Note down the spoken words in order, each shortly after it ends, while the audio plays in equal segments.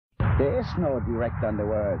There's no direct on the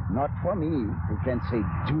word. Not for me, who can say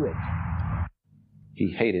do it.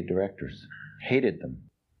 He hated directors. Hated them.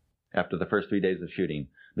 After the first 3 days of shooting,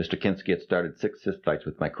 Mr. Kinski had started 6 fistfights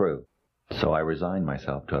with my crew. So I resigned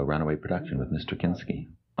myself to a runaway production with Mr. Kinski.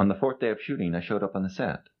 On the 4th day of shooting, I showed up on the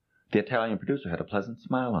set. The Italian producer had a pleasant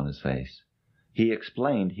smile on his face. He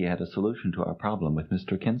explained he had a solution to our problem with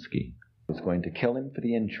Mr. Kinski. He was going to kill him for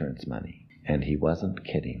the insurance money. And he wasn't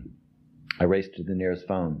kidding. I raced to the nearest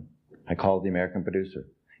phone. I called the American producer.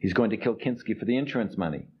 He's going to kill Kinski for the insurance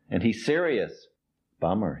money. And he's serious.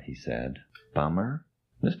 Bummer, he said. Bummer?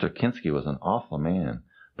 Mr. Kinski was an awful man,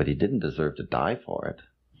 but he didn't deserve to die for it.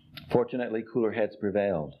 Fortunately, cooler heads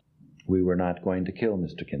prevailed. We were not going to kill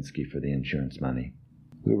Mr. Kinski for the insurance money.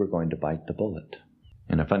 We were going to bite the bullet.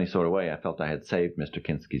 In a funny sort of way, I felt I had saved Mr.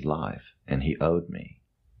 Kinski's life, and he owed me.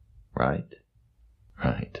 Right?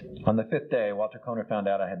 Right. On the 5th day, Walter Koner found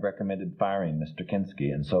out I had recommended firing Mr.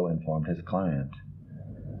 Kinski, and so informed his client.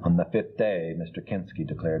 On the 5th day, Mr. Kinski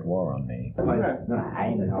declared war on me.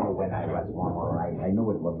 I know when I was wrong, all right. I knew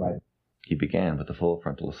it was right. He began with a full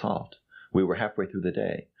frontal assault. We were halfway through the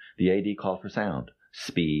day. The AD called for sound.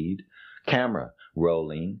 Speed. Camera.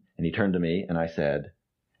 Rolling. And he turned to me, and I said,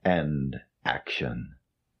 "End. Action."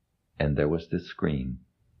 And there was this scream.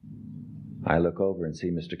 I look over and see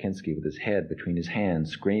Mr. Kinski with his head between his hands,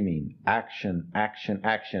 screaming, "Action, action,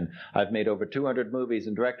 action. I've made over 200 movies,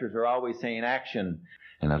 and directors are always saying action."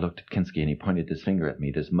 And I looked at Kinski, and he pointed his finger at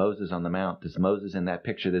me. "There's Moses on the Mount. There's Moses in that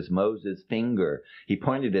picture. There's Moses' finger." He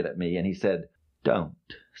pointed it at me, and he said, "Don't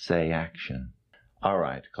say action." "All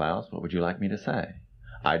right, Klaus, what would you like me to say?"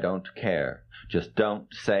 "I don't care. Just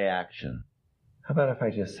don't say action." "How about if I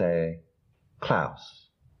just say, Klaus?"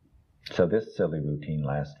 So this silly routine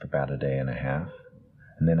lasted for about a day and a half.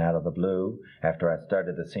 And then out of the blue, after I'd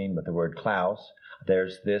started the scene with the word Klaus,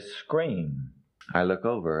 there's this scream. I look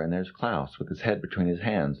over, and there's Klaus with his head between his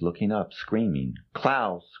hands, looking up, screaming,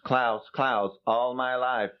 "Klaus, Klaus, Klaus, all my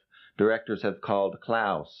life. Directors have called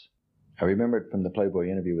Klaus." I remembered from the Playboy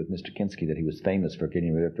interview with Mr. Kinski that he was famous for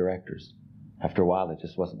getting rid of directors. After a while, it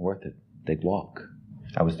just wasn't worth it. They'd walk.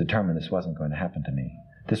 I was determined this wasn't going to happen to me.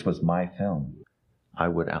 This was my film. I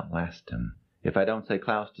would outlast him. "If I don't say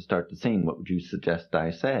Klaus to start the scene, what would you suggest I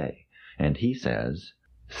say?" And he says,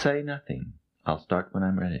 "Say nothing. I'll start when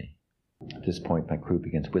I'm ready." At this point, my crew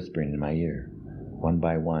begins whispering in my ear, one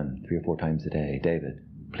by one, 3 or 4 times a day, "David,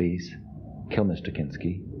 please, kill Mr.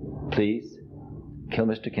 Kinski. Please, kill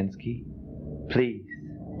Mr. Kinski. Please,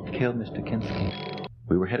 kill Mr. Kinski."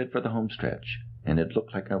 We were headed for the home stretch, and it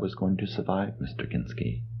looked like I was going to survive Mr.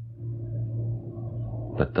 Kinski.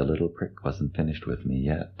 But the little prick wasn't finished with me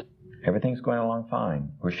yet. Everything's going along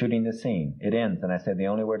fine. We're shooting the scene. It ends, and I say the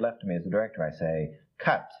only word left to me as the director. I say,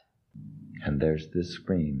 "Cut." And there's this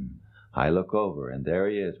scream. I look over, and there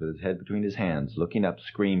he is with his head between his hands, looking up,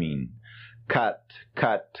 screaming, "Cut,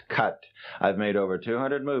 cut, cut. I've made over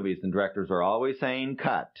 200 movies, and directors are always saying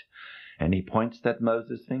cut." And he points that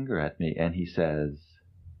Moses finger at me, and he says,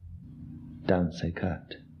 "Don't say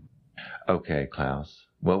cut." "Okay, Klaus,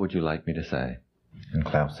 what would you like me to say?" And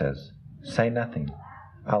Klaus says, "Say nothing.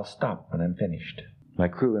 I'll stop when I'm finished." My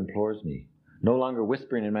crew implores me, no longer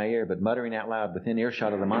whispering in my ear, but muttering out loud within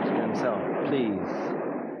earshot of the monster himself,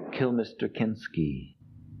 "Please, kill Mr. Kinski."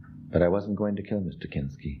 But I wasn't going to kill Mr.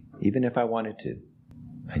 Kinski, even if I wanted to.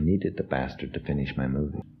 I needed the bastard to finish my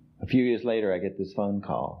movie. A few years later, I get this phone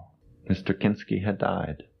call. Mr. Kinski had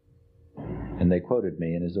died. And they quoted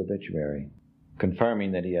me in his obituary,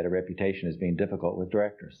 confirming that he had a reputation as being difficult with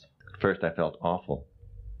directors. At first, I felt awful.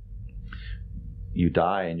 You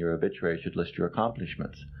die, and your obituary should list your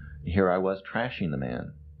accomplishments. Here I was trashing the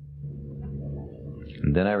man.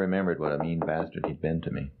 And then I remembered what a mean bastard he'd been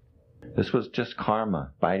to me. This was just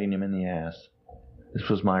karma, biting him in the ass. This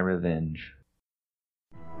was my revenge.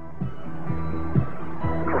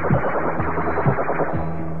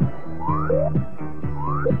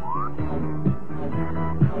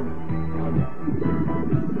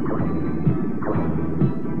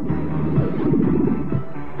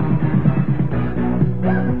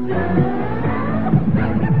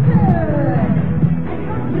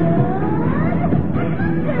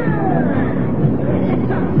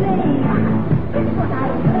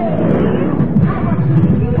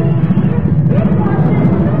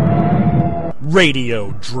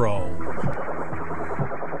 Radiodrome.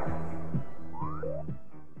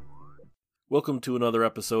 Welcome to another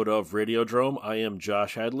episode of Radiodrome. I am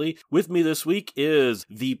Josh Hadley. With me this week is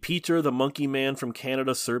the Peter the Monkey Man from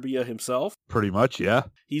Canada, Serbia himself. Pretty much, yeah.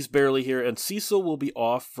 He's barely here, and Cecil will be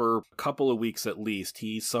off for a couple of weeks at least.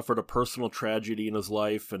 He suffered a personal tragedy in his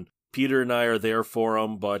life, and Peter and I are there for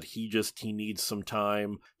him, but he needs some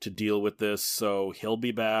time to deal with this, so he'll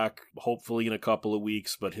be back, hopefully in a couple of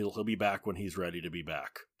weeks, but he'll be back when he's ready to be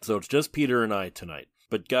back. So it's just Peter and I tonight.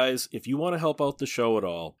 But guys, if you want to help out the show at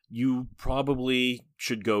all, you probably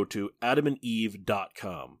should go to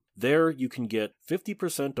adamandeve.com. There you can get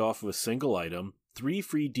 50% off of a single item, 3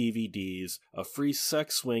 free DVDs, a free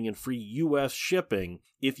sex swing, and free US shipping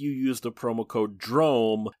if you use the promo code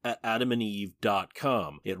DROME at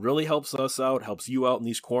adamandeve.com. It really helps us out, helps you out in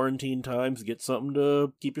these quarantine times, get something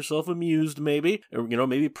to keep yourself amused maybe, or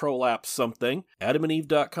maybe prolapse something.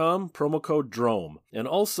 adamandeve.com, promo code DROME. And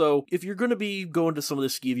also, if you're going to be going to some of the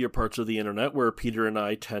skeevier parts of the internet where Peter and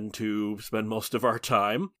I tend to spend most of our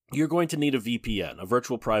time, you're going to need a VPN, a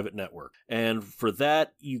virtual private network. And for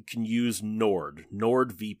that, you can use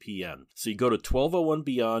NordVPN. So you go to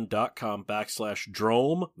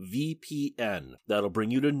 1201beyond.com/DromeVPN. That'll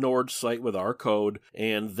bring you to Nord's site with our code,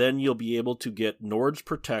 and then you'll be able to get Nord's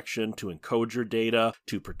protection to encode your data,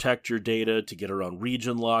 to protect your data, to get around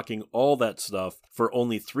region locking, all that stuff for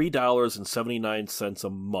only $3.79 a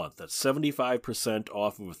month. That's 75%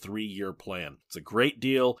 off of a 3-year plan. It's a great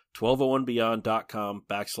deal.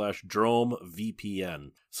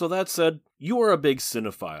 1201beyond.com/DromeVPN. So that said, you are a big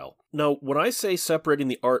cinephile. Now, when I say separating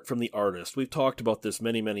the art from the artist, we've talked about this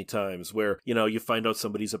many, many times where, you find out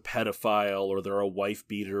somebody's a pedophile or they're a wife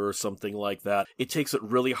beater or something like that. It takes it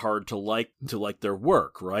really hard to like their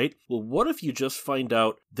work, right? Well, what if you just find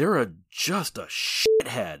out they're just a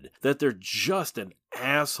shithead, that they're just an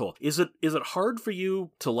asshole? Is it hard for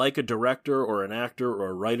you to like a director or an actor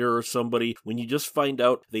or a writer or somebody when you just find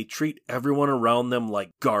out they treat everyone around them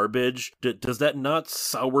like garbage? Does that not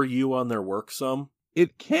sour you on their work some?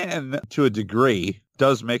 It can, to a degree.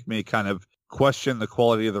 Does make me kind of question the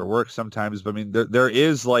quality of their work sometimes. But I mean, there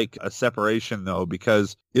is like a separation though,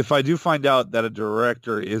 because if I do find out that a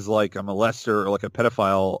director is like a molester or like a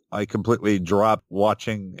pedophile, I completely drop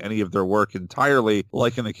watching any of their work entirely.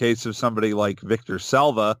 Like in the case of somebody like Victor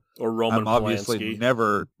Salva, or Roman I'm obviously Polanski.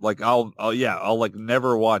 never like I'll like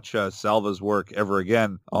never watch Salva's work ever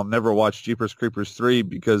again. I'll never watch Jeepers Creepers 3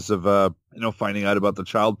 because of finding out about the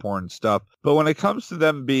child porn stuff. But when it comes to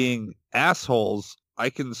them being assholes, I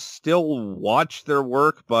can still watch their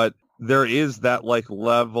work, but there is that like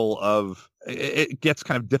level of it gets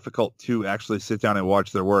kind of difficult to actually sit down and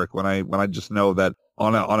watch their work when I just know that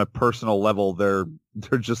on a personal level they're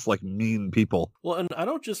just like mean people. Well, and I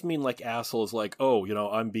don't just mean like assholes like,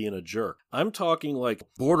 I'm being a jerk. I'm talking like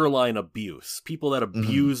borderline abuse. People that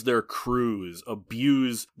abuse their crews,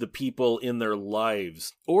 abuse the people in their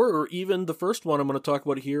lives. Or even the first one I'm going to talk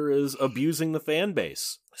about here is abusing the fan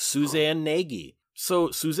base. Suzanne Nagy.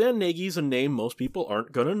 So, Suzanne Nagy is a name most people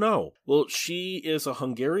aren't going to know. Well, she is a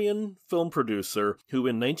Hungarian film producer who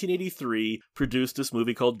in 1983 produced this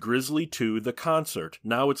movie called Grizzly 2: The Concert.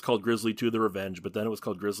 Now it's called Grizzly 2: The Revenge, but then it was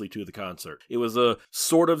called Grizzly 2: The Concert. It was a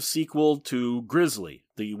sort of sequel to Grizzly,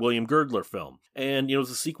 the William Girdler film. And, it was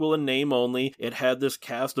a sequel in name only. It had this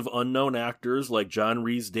cast of unknown actors like John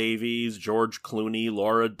Rhys-Davies, George Clooney,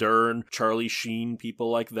 Laura Dern, Charlie Sheen, people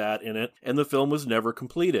like that in it. And the film was never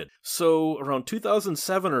completed. So around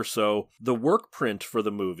 2007 or so, the work print for the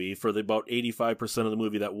movie, for the about 85% of the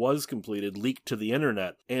movie that was completed, leaked to the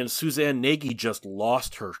internet. And Suzanne Nagy just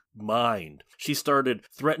lost her mind. She started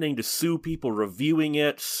threatening to sue people reviewing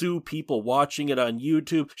it, sue people watching it on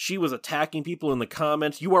YouTube. She was attacking people in the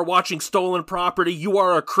comments. You are watching stolen property. You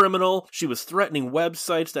are a criminal. She was threatening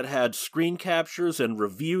websites that had screen captures and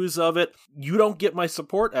reviews of it. You don't get my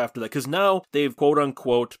support after that, because now they've quote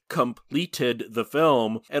unquote completed the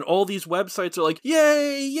film, and all these websites are like,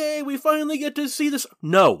 yay, we finally get to see this.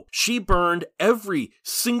 No, she burned every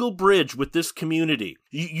single bridge with this community.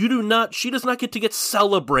 She does not get to get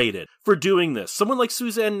celebrated for doing this. Someone like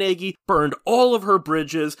Suzanne Nagy burned all of her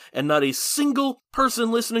bridges, and not a single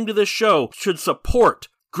person listening to this show should support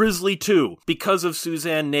Grizzly 2 because of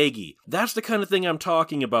Suzanne Nagy. That's the kind of thing I'm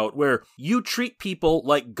talking about, where you treat people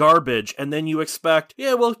like garbage and then you expect,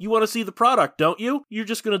 you want to see the product, don't you? You're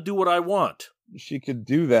just going to do what I want. She could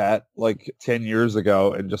do that like 10 years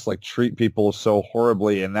ago and just like treat people so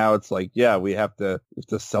horribly, and now it's like, we have to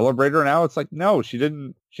celebrate her. Now it's like, no, she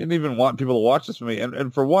didn't even want people to watch this movie.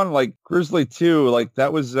 And for one, like Grizzly 2, like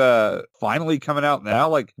that was finally coming out now.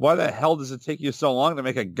 Like, why the hell does it take you so long to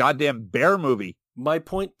make a goddamn bear movie? My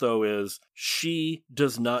point, though, is she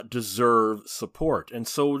does not deserve support, and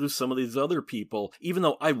so do some of these other people. Even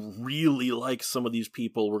though I really like some of these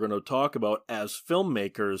people we're going to talk about as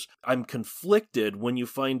filmmakers, I'm conflicted when you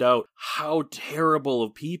find out how terrible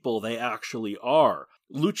of people they actually are.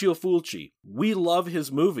 Lucio Fulci, we love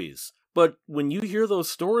his movies, But when you hear those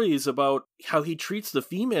stories about how he treats the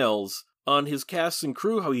females on his cast and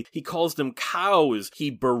crew, how he calls them cows,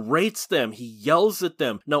 he berates them, he yells at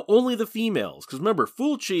them. Now, only the females, because remember,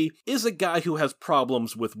 Fulci is a guy who has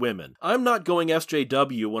problems with women. I'm not going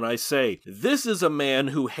SJW when I say, this is a man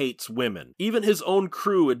who hates women. Even his own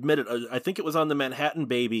crew admitted, I think it was on the Manhattan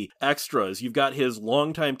Baby extras, you've got his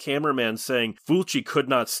longtime cameraman saying Fulci could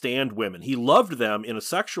not stand women. He loved them in a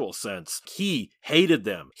sexual sense. He hated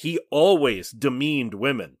them. He always demeaned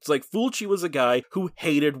women. It's like Fulci was a guy who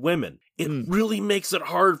hated women. It really makes it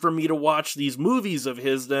hard for me to watch these movies of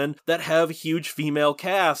his then that have huge female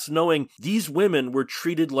casts, knowing these women were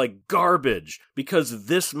treated like garbage because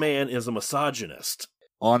this man is a misogynist.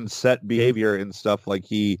 On-set behavior and stuff, like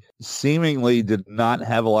he seemingly did not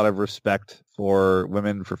have a lot of respect for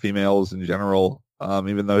women, for females in general.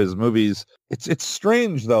 Even though his movies, it's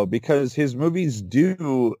strange though, because his movies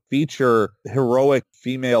do feature heroic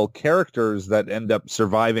female characters that end up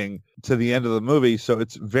surviving to the end of the movie. So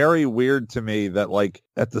it's very weird to me that, like,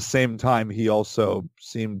 at the same time, he also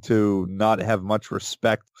seemed to not have much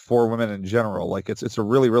respect for women in general. Like, it's a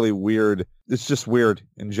really, really weird, it's just weird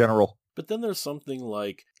in general. But then there's something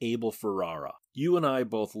like Abel Ferrara. You and I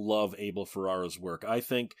both love Abel Ferrara's work. I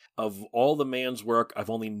think of all the man's work, I've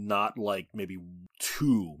only not liked maybe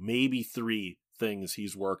 2, maybe 3 things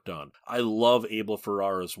he's worked on. I love Abel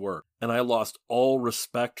Ferrara's work, and I lost all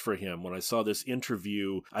respect for him when I saw this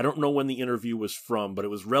interview. I don't know when the interview was from, but it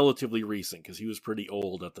was relatively recent because he was pretty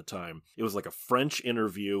old at the time. It was like a French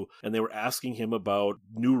interview, and they were asking him about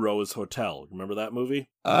New Rose Hotel. Remember that movie?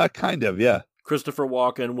 Kind of, yeah. Christopher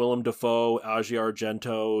Walken, Willem Dafoe, Asia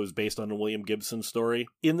Argento is based on a William Gibson story.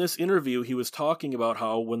 In this interview, he was talking about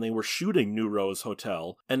how when they were shooting New Rose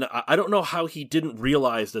Hotel, and I don't know how he didn't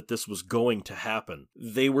realize that this was going to happen.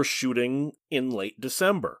 They were shooting in late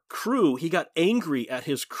December. He got angry at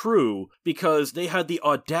his crew because they had the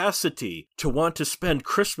audacity to want to spend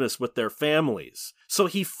Christmas with their families. So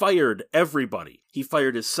he fired everybody. He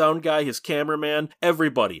fired his sound guy, his cameraman,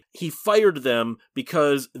 everybody. He fired them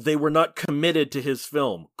because they were not committed to his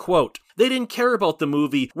film. Quote, they didn't care about the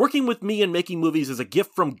movie. Working with me and making movies is a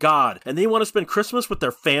gift from God, and they want to spend Christmas with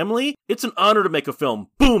their family? It's an honor to make a film.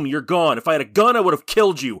 Boom, you're gone. If I had a gun, I would have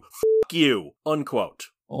killed you. F*** you. Unquote.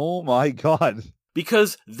 Oh my God.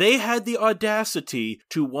 Because they had the audacity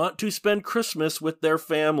to want to spend Christmas with their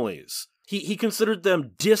families. He considered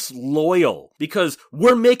them disloyal because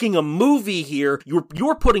we're making a movie here.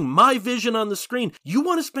 You're putting my vision on the screen. You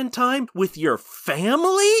want to spend time with your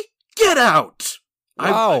family? Get out!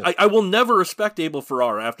 Wow. I will never respect Abel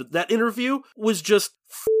Ferrara after that interview. Was just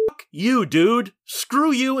fuck you, dude.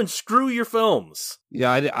 Screw you and screw your films.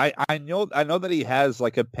 Yeah, I know that he has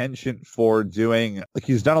like a penchant for doing, like,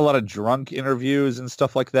 he's done a lot of drunk interviews and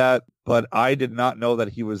stuff like that, but I did not know that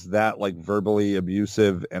he was that, like, verbally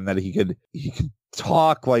abusive and that he could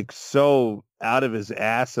talk like so out of his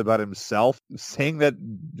ass about himself. Saying that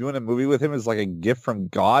doing a movie with him is like a gift from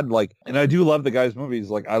God. Like, and I do love the guy's movies.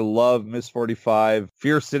 Like, I love Miss 45,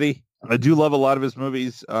 Fear City. I do love a lot of his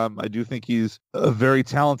movies. I do think he's a very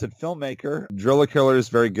talented filmmaker. Driller Killer is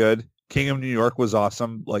very good. King of New York was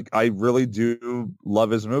awesome. Like, I really do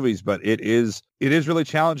love his movies, but it is really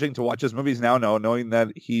challenging to watch his movies now, knowing that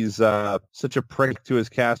he's such a prick to his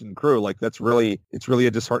cast and crew. Like, it's really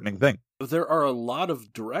a disheartening thing. There are a lot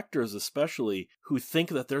of directors, especially, who think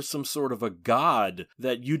that there's some sort of a god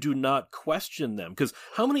that you do not question them. Because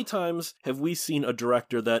how many times have we seen a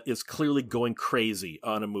director that is clearly going crazy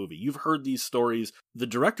on a movie? You've heard these stories. The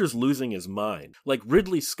director's losing his mind. Like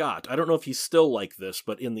Ridley Scott, I don't know if he's still like this,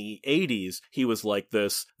 but in the 80s, he was like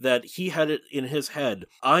this, that he had it in his head,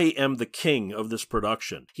 I am the king of this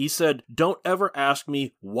production. He said, don't ever ask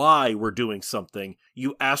me why we're doing something.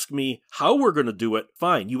 You ask me how we're going to do it,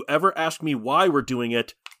 fine. You ever ask me why we're doing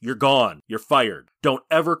it, you're gone. You're fired. Don't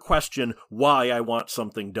ever question why I want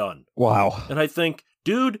something done. Wow. And I think,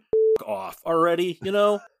 dude, off already, you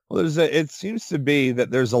know? Well, it seems to be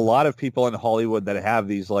that there's a lot of people in Hollywood that have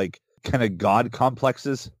these, like, kind of God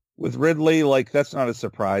complexes. With Ridley, like, that's not a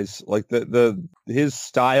surprise. Like, his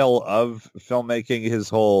style of filmmaking, his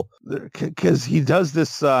whole, because he does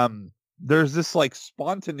this, there's this, like,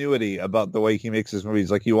 spontaneity about the way he makes his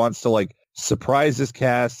movies. Like, he wants to, like, surprise his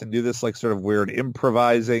cast and do this, like, sort of weird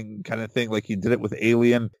improvising kind of thing. Like, he did it with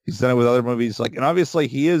Alien. He's done it with other movies. Like, and obviously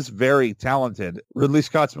he is very talented. Ridley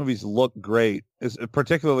Scott's movies look great,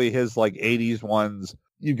 particularly his, like, 80s ones.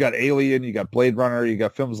 You've got Alien, you got Blade Runner, you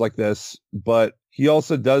got films like this, but he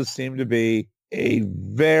also does seem to be a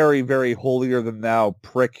very, very holier than thou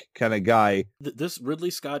prick kind of guy. This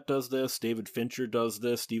Ridley Scott does this, David Fincher does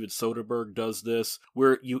this, Steven Soderbergh does this,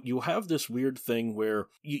 where you have this weird thing where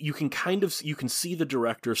you can you can see the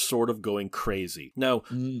director sort of going crazy. Now,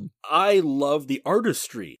 I love the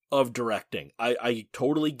artistry of directing. I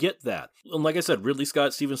totally get that. And like I said, Ridley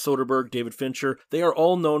Scott, Steven Soderbergh, David Fincher, they are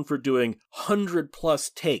all known for doing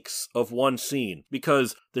 100+ takes of one scene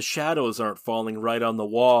because the shadows aren't falling right on the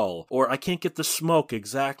wall, or I can't get the smoke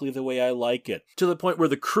exactly the way I like it, to the point where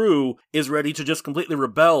the crew is ready to just completely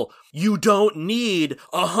rebel. You don't need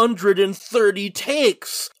 130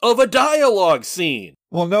 takes of a dialogue scene.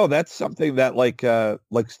 Well, no, that's something that like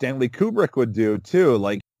Stanley Kubrick would do too.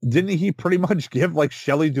 Like, didn't he pretty much give like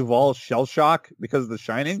Shelley Duvall shell shock because of The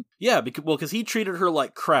Shining? Yeah, because he treated her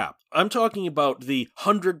like crap. I'm talking about the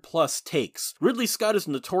 100+ takes. Ridley Scott is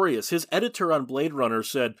notorious. His editor on Blade Runner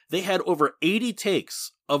said they had over 80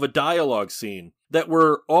 takes of a dialogue scene that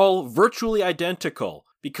were all virtually identical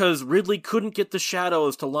because Ridley couldn't get the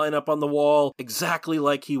shadows to line up on the wall exactly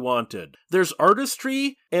like he wanted. There's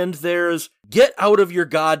artistry and there's get out of your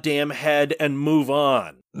goddamn head and move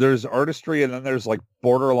on. There's artistry and then there's like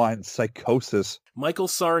borderline psychosis. Michael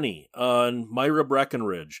Sarney on Myra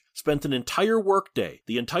Breckenridge spent an entire workday,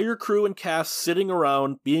 the entire crew and cast sitting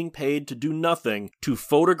around being paid to do nothing to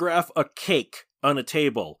photograph a cake on a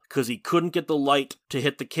table because he couldn't get the light to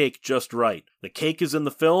hit the cake just right. The cake is in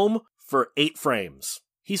the film for 8 frames.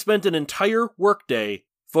 He spent an entire workday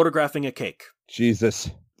photographing a cake. Jesus.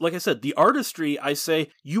 Like I said, the artistry, I say,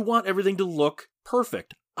 you want everything to look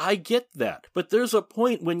perfect. I get that. But there's a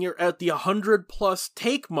point when you're at the 100+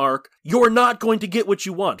 take mark, you're not going to get what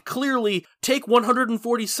you want. Clearly, take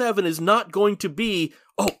 147 is not going to be,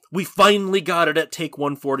 oh, we finally got it at take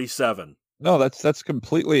 147. No, that's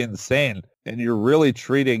completely insane. And you're really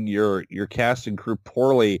treating your cast and crew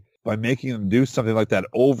poorly by making them do something like that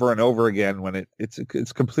over and over again when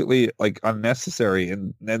it's completely like unnecessary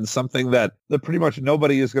and something that pretty much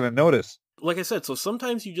nobody is going to notice. Like I said, so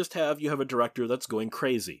sometimes you have a director that's going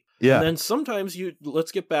crazy. Yeah. And then sometimes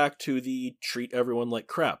let's get back to the treat everyone like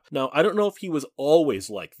crap. Now, I don't know if he was always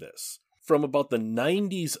like this. From about the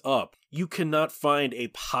 90s up, you cannot find a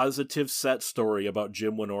positive set story about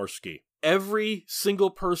Jim Wynorski. Every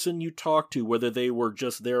single person you talk to, whether they were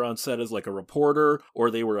just there on set as like a reporter,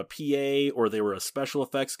 or they were a PA, or they were a special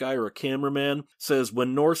effects guy or a cameraman, says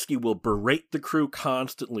Wynorski will berate the crew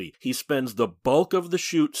constantly. He spends the bulk of the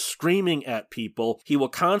shoot screaming at people. He will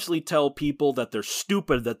constantly tell people that they're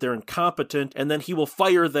stupid, that they're incompetent, and then he will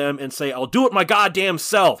fire them and say, I'll do it my goddamn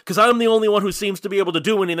self, because I'm the only one who seems to be able to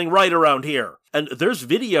do anything right around here. And there's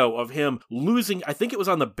video of him losing, I think it was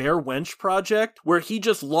on the Bear Wench project, where he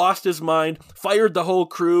just lost his mind, fired the whole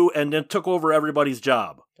crew, and then took over everybody's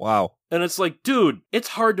job. Wow. And it's like, dude, it's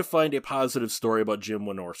hard to find a positive story about Jim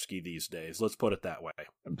Wynorski these days. Let's put it that way.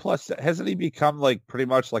 And plus, hasn't he become like pretty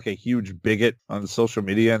much like a huge bigot on social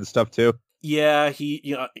media and stuff too? Yeah,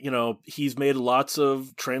 he's made lots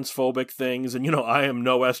of transphobic things, and I am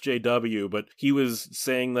no SJW, but he was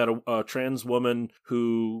saying that a trans woman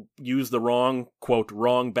who used the wrong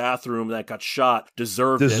bathroom that got shot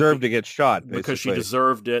deserved to get shot basically. Because she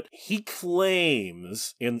deserved it. He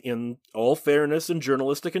claims, in all fairness and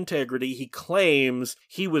journalistic integrity, he claims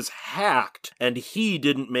he was hacked and he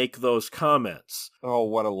didn't make those comments. Oh,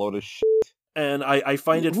 what a load of shit. And I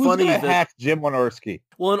find it Who's funny gonna that hack Jim Wynorski?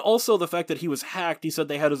 Well, and also the fact that he was hacked, he said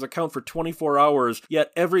they had his account for 24 hours,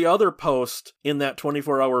 yet every other post in that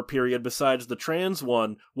 24-hour period besides the trans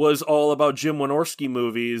one was all about Jim Wynorski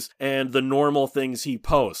movies and the normal things he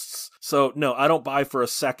posts. So, no, I don't buy for a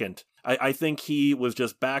second. I think he was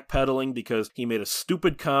just backpedaling because he made a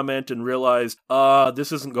stupid comment and realized,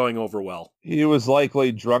 this isn't going over well. He was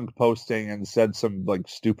likely drunk posting and said some like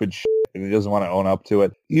stupid shit and he doesn't want to own up to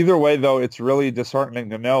it. Either way, though, it's really disheartening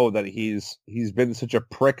to know that he's been such a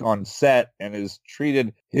prick on set and has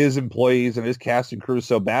treated his employees and his cast and crew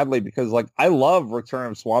so badly because, like, I love Return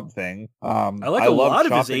of Swamp Thing. I like a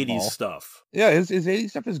lot of his 80s Mall. stuff. Yeah, his 80s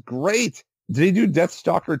stuff is great. Did he do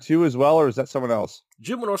Deathstalker 2 as well, or is that someone else?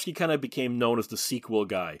 Jim Wynorski kind of became known as the sequel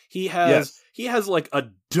guy. He has like a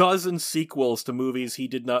dozen sequels to movies he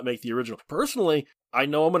did not make the original. Personally, I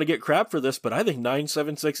know I'm going to get crap for this, but I think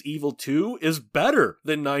 976 Evil 2 is better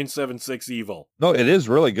than 976 Evil. No, it is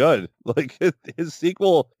really good. Like his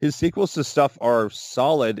sequels to stuff are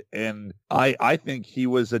solid, and I think he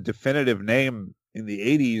was a definitive name in the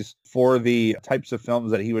 80s for the types of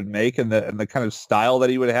films that he would make and the kind of style that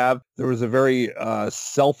he would have. There was a very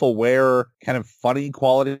self-aware kind of funny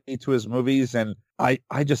quality to his movies, and I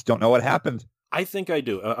just don't know what happened. I think I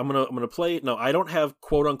do. I'm gonna play. No, I don't have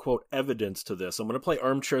quote unquote evidence to this. I'm gonna play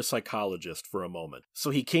armchair psychologist for a moment. So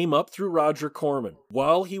he came up through Roger Corman.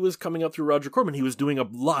 While he was coming up through Roger Corman, he was doing a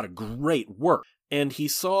lot of great work. And he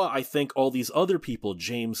saw, I think, all these other people,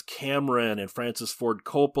 James Cameron and Francis Ford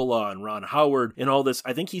Coppola and Ron Howard and all this.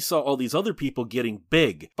 I think he saw all these other people getting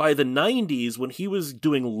big. By the 90s, when he was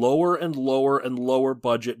doing lower and lower and lower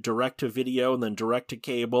budget direct-to-video and then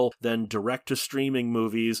direct-to-cable, then direct-to-streaming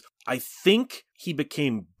movies, I think he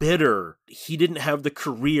became bitter. He didn't have the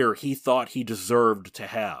career he thought he deserved to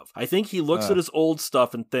have. I think he looks at his old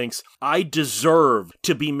stuff and thinks, I deserve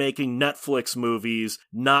to be making Netflix movies,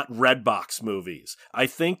 not Redbox movies. I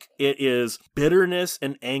think it is bitterness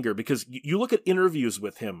and anger, because you look at interviews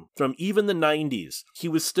with him from even the 90s. He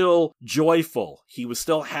was still joyful. He was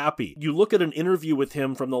still happy. You look at an interview with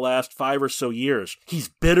him from the last 5 or so years. He's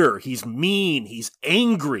bitter. He's mean. He's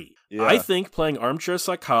angry. Yeah. I think playing armchair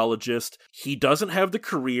psychologist, he doesn't have the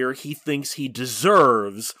career he thinks he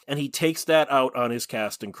deserves, and he takes that out on his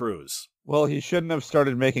cast and crews. Well, he shouldn't have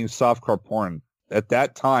started making softcore porn. At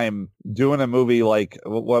that time, doing a movie like,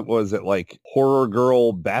 what was it, like Horror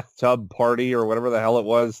Girl Bathtub Party or whatever the hell it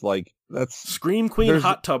was, like, that's... Scream Queen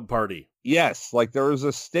Hot Tub Party. Yes, like there was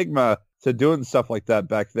a stigma to doing stuff like that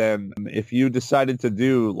back then. If you decided to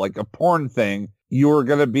do like a porn thing, you were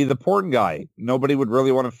going to be the porn guy. Nobody would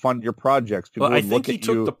really want to fund your projects. People would I think look he at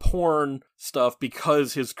took you. the porn stuff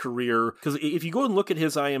because his career, because if you go and look at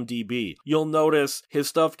his IMDb, you'll notice his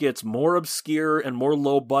stuff gets more obscure and more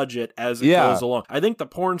low budget as it goes along. I think the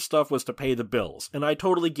porn stuff was to pay the bills, and I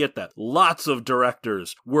totally get that. Lots of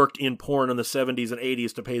directors worked in porn in the 70s and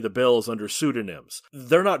 80s to pay the bills under pseudonyms.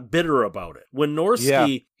 They're not bitter about it. When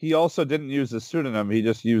Norski... He also didn't use a pseudonym. He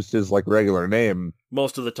just used his like regular name.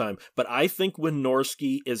 Most of the time. But I think when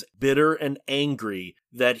Norski is bitter and angry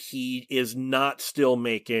that he is not still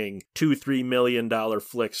making $2-3 million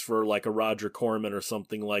flicks for like a Roger Corman or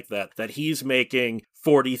something like that, that he's making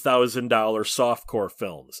 $40,000 softcore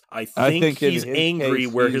films. I think he's angry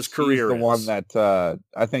where his career is. He's the one that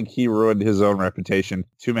I think he ruined his own reputation.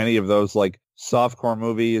 Too many of those like softcore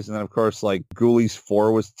movies, and then of course like Ghoulies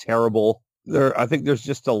 4 was terrible. I think there's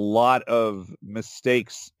just a lot of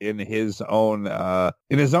mistakes in his own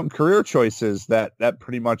career choices that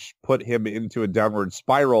pretty much put him into a downward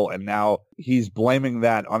spiral, and now he's blaming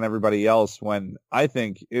that on everybody else when I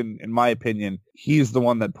think, in my opinion, he's the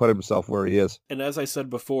one that put himself where he is. And as I said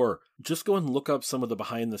before, just go and look up some of the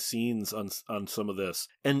behind the scenes on some of this.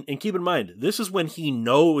 And keep in mind, this is when he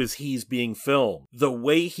knows he's being filmed. The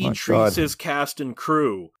way he treats his cast and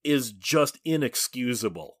crew is just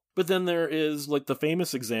inexcusable. But then there is, like, the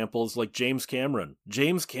famous examples like James Cameron.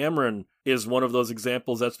 James Cameron is one of those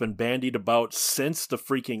examples that's been bandied about since the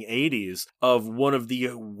freaking 80s of one of the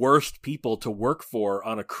worst people to work for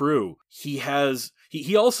on a crew. He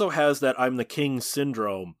also has that I'm the king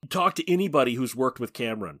syndrome. Talk to anybody who's worked with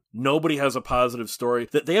Cameron. Nobody has a positive story.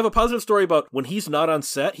 They have a positive story about when he's not on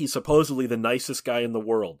set, he's supposedly the nicest guy in the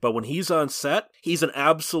world. But when he's on set, he's an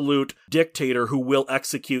absolute dictator who will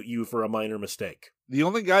execute you for a minor mistake. The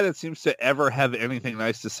only guy that seems to ever have anything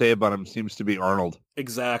nice to say about him seems to be Arnold.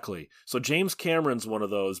 Exactly. So James Cameron's one of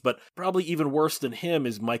those, but probably even worse than him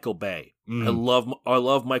is Michael Bay. I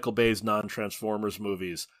love Michael Bay's non-Transformers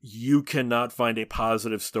movies. You cannot find a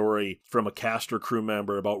positive story from a cast or crew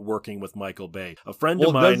member about working with Michael Bay. A friend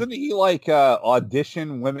of mine... doesn't he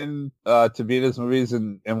audition women to be in his movies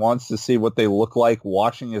and wants to see what they look like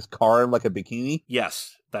washing his car in like a bikini?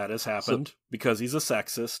 Yes. That has happened because he's a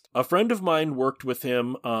sexist. A friend of mine worked with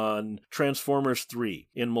him on Transformers 3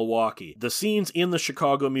 in Milwaukee. The scenes in the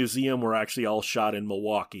Chicago Museum were actually all shot in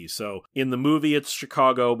Milwaukee. So in the movie, it's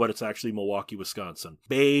Chicago, but it's actually Milwaukee, Wisconsin.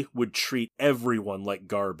 Bay would treat everyone like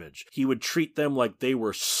garbage. He would treat them like they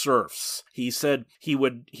were serfs. He said he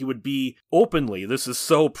would be openly, this is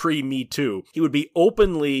so pre-Me Too, he would be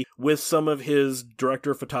openly with some of his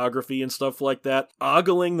director of photography and stuff like that,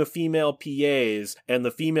 ogling the female PAs and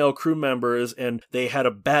the female crew members, and they had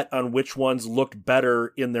a bet on which ones would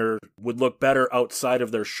look better outside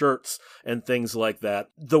of their shirts and things like that.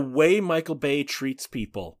 The way Michael Bay treats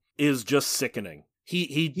people is just sickening.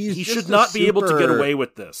 He should not be able to get away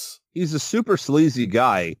with this. He's a super sleazy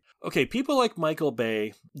guy. Okay, people like Michael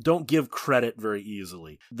Bay don't give credit very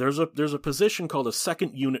easily. There's a position called a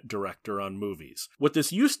second unit director on movies. What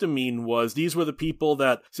this used to mean was these were the people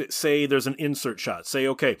that say there's an insert shot. Say,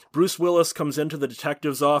 okay, Bruce Willis comes into the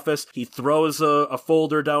detective's office, he throws a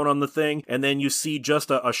folder down on the thing, and then you see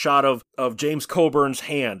just a shot of James Coburn's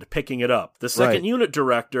hand picking it up. The second unit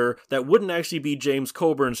director, that wouldn't actually be James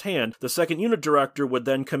Coburn's hand. The second unit director would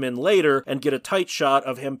then come in later and get a tight shot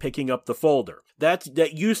of him picking up the folder.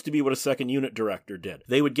 That used to to be what a second unit director did.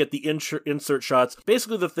 They would get the insert shots,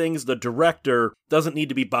 basically the things the director doesn't need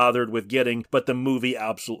to be bothered with getting, but the movie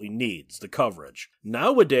absolutely needs, the coverage.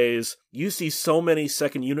 Nowadays, you see so many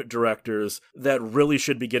second unit directors that really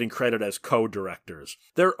should be getting credit as co-directors.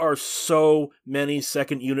 There are so many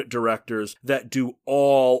second unit directors that do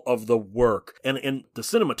all of the work, and the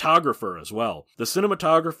cinematographer as well. The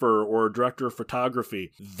cinematographer or director of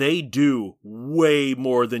photography, they do way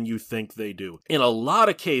more than you think they do. In a lot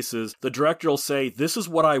of cases, the director will say, this is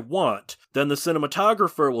what I want. Then the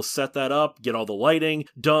cinematographer will set that up, get all the lighting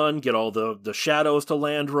done, get all the shadows to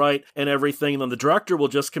land right and everything. And then the director will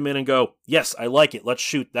just come in and go, yes, I like it. Let's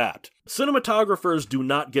shoot that. Cinematographers do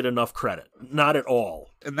not get enough credit. Not at all.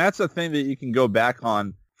 And that's a thing that you can go back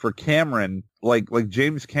on for Cameron. Like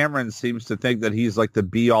James Cameron seems to think that he's like the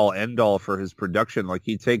be all end all for his production. Like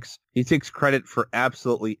he takes credit for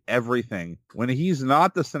absolutely everything when he's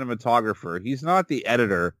not the cinematographer. He's not the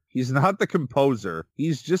editor. He's not the composer.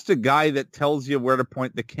 He's just a guy that tells you where to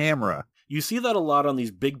point the camera. You see that a lot on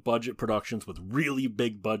these big budget productions with really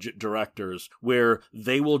big budget directors where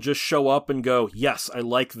they will just show up and go, yes, I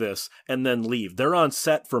like this, and then leave. They're on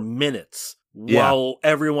set for minutes while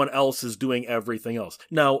everyone else is doing everything else.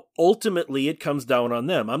 Now, ultimately, it comes down on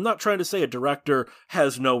them. I'm not trying to say a director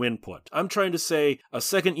has no input. I'm trying to say a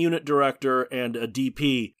second unit director and a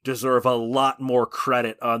DP deserve a lot more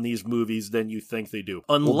credit on these movies than you think they do.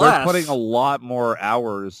 They're putting a lot more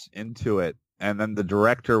hours into it. And then the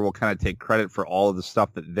director will kind of take credit for all of the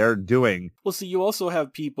stuff that they're doing. Well, see, you also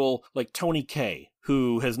have people like Tony Kaye,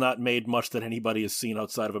 who has not made much that anybody has seen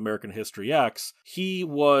outside of American History X. He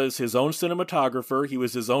was his own cinematographer. He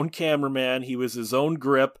was his own cameraman. He was his own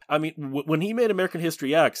grip. I mean, when he made American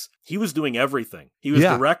History X, he was doing everything. He was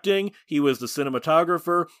directing. He was the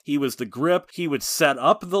cinematographer. He was the grip. He would set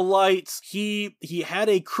up the lights. He had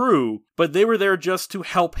a crew, but they were there just to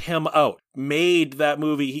help him out. Made that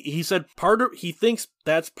movie. He said he thinks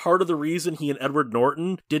that's part of the reason he and Edward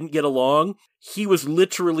Norton didn't get along. He was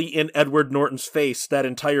literally in Edward Norton's face that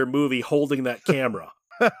entire movie holding that camera.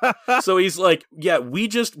 So he's like, yeah,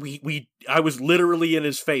 I was literally in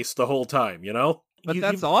his face the whole time, you know? But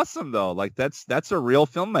that's awesome though. Like that's a real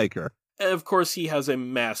filmmaker. Of course, he has a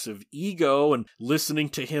massive ego, and listening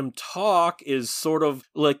to him talk is sort of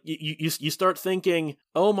like you start thinking,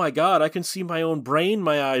 oh my God, I can see my own brain.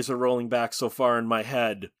 My eyes are rolling back so far in my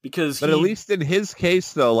head But at least in his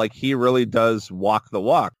case, though, like he really does walk the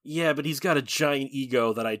walk. Yeah, but he's got a giant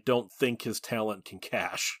ego that I don't think his talent can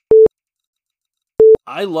cash.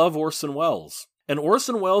 I love Orson Welles. And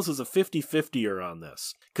Orson Welles is a 50-50-er on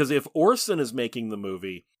this. Because if Orson is making the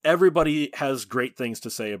movie, everybody has great things to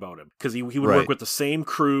say about him. Because he would work with the same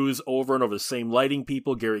crews over and over, the same lighting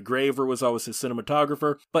people. Gary Graver was always his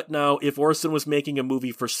cinematographer. But now, if Orson was making a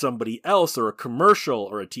movie for somebody else, or a commercial,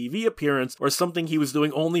 or a TV appearance, or something he was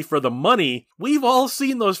doing only for the money, we've all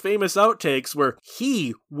seen those famous outtakes where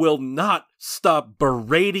he will not stop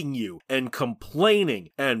berating you and complaining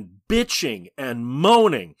and bitching and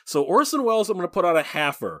moaning. So Orson Welles, I'm going to put on a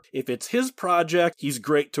halfer. If it's his project, he's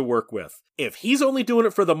great to work with. If he's only doing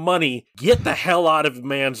it for the money, get the hell out of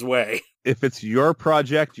man's way. If it's your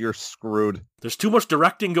project, you're screwed. There's too much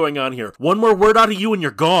directing going on here. One more word out of you and you're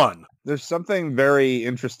gone. There's something very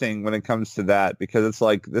interesting when it comes to that, because it's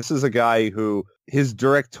like, this is a guy who his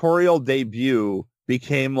directorial debut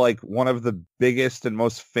became like one of the biggest and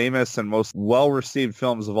most famous and most well-received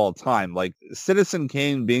films of all time. Like Citizen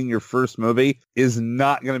Kane being your first movie is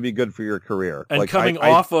not going to be good for your career. And like, coming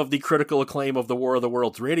off of the critical acclaim of the War of the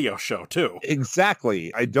Worlds radio show too.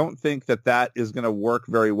 Exactly. I don't think that is going to work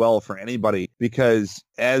very well for anybody, because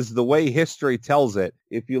as the way history tells it,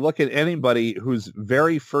 if you look at anybody whose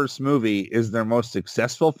very first movie is their most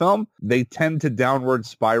successful film, they tend to downward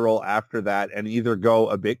spiral after that and either go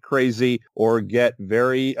a bit crazy or get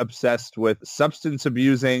very obsessed with substance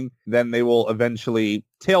abusing. Then they will eventually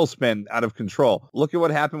tailspin out of control. Look at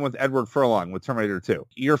what happened with Edward Furlong with Terminator 2.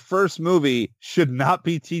 Your first movie should not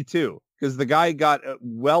be T2, because the guy got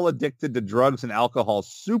well addicted to drugs and alcohol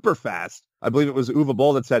super fast. I believe it was Uwe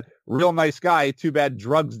Boll that said, real nice guy, too bad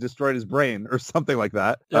drugs destroyed his brain, or something like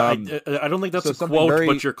that. I don't think that's a quote,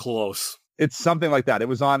 but you're close. It's something like that. It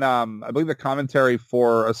was on, I believe, the commentary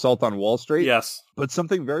for Assault on Wall Street. Yes. But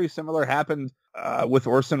something very similar happened with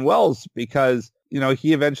Orson Welles, because, you know,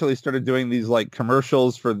 he eventually started doing these like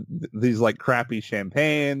commercials for these like crappy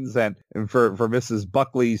champagnes and for Mrs.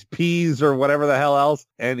 Buckley's peas or whatever the hell else.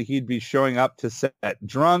 And he'd be showing up to set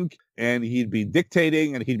drunk, and he'd be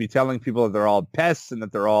dictating, and he'd be telling people that they're all pests and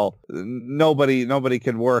that they're all nobody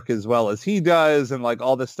can work as well as he does, and like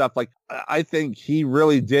all this stuff. Like, I think he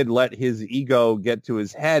really did let his ego get to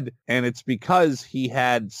his head, and it's because he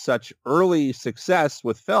had such early success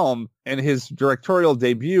with film and his directorial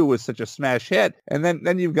debut was such a smash hit. And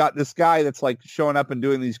then you've got this guy that's like showing up and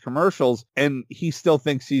doing these commercials, and he still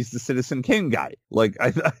thinks he's the Citizen Kane guy. Like,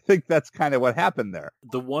 I think that's kind of what happened there.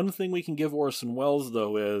 The one thing we can give Orson Welles,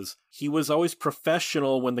 though, is he was always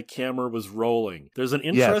professional when the camera was rolling. There's an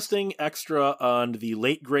interesting extra on the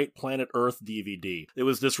Late Great Planet Earth DVD. It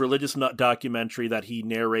was this religious documentary that he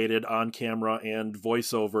narrated on camera and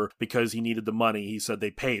voiceover because he needed the money. He said they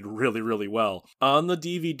paid really, really well. On the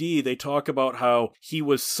DVD, they talk about how he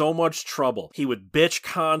was so much trouble. He would bitch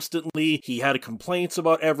constantly. He had complaints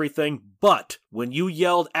about everything. But when you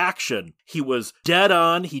yelled action, he was dead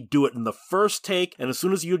on. He'd do it in the first take. And as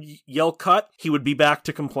soon as you'd yell cut, he would be back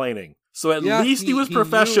to complaining. So at least he was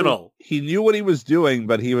professional. He knew what he was doing,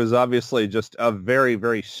 but he was obviously just a very,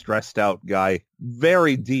 very stressed out guy.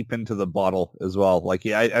 Very deep into the bottle as well. Like,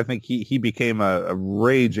 I think he became a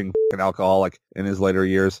raging fucking alcoholic in his later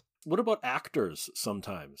years. What about actors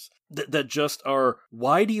sometimes that just are,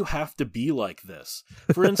 why do you have to be like this?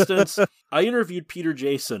 For instance, I interviewed Peter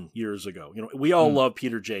Jason years ago. You know, we all love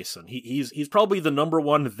Peter Jason. He's probably the number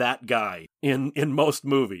one that guy in most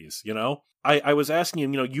movies, you know? I was asking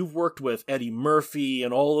him, you know, you've worked with Eddie Murphy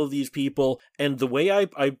and all of these people, and the way I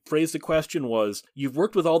phrased the question was, you've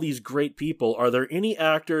worked with all these great people. Are there any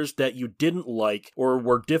actors that you didn't like or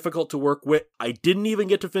were difficult to work with? I didn't even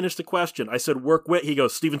get to finish the question. I said, work with. He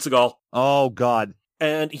goes, Steven Seagal. Oh, God.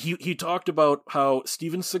 And he talked about how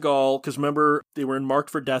Steven Seagal, because remember, they were in Marked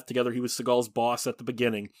for Death together. He was Seagal's boss at the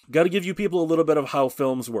beginning. Got to give you people a little bit of how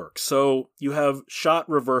films work. So you have shot,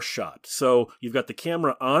 reverse shot. So you've got the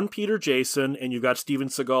camera on Peter Jason, and you've got Steven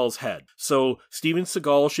Seagal's head. So Steven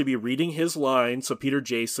Seagal should be reading his lines so Peter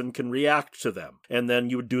Jason can react to them. And then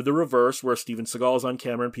you would do the reverse, where Steven Seagal's on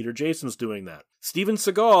camera and Peter Jason's doing that. Steven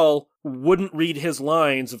Seagal wouldn't read his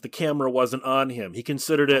lines if the camera wasn't on him. He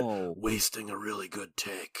considered it wasting a really good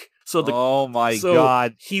take. So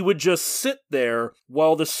God. He would just sit there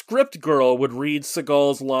while the script girl would read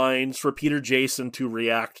Seagal's lines for Peter Jason to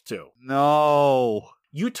react to. No.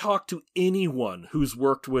 You talk to anyone who's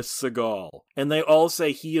worked with Seagal, and they all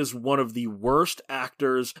say he is one of the worst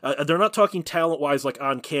actors. They're not talking talent-wise like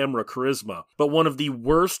on-camera charisma, but one of the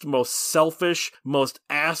worst, most selfish, most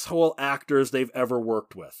asshole actors they've ever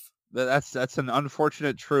worked with. That's an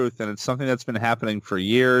unfortunate truth, and it's something that's been happening for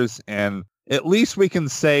years, and at least we can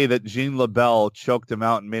say that Jean LaBelle choked him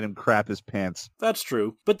out and made him crap his pants. That's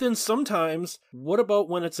true. But then sometimes, what about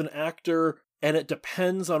when it's an actor and it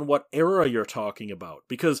depends on what era you're talking about?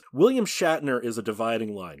 Because William Shatner is a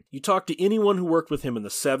dividing line. You talk to anyone who worked with him in the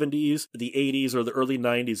 70s, the 80s, or the early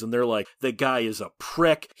 90s, and they're like, the guy is a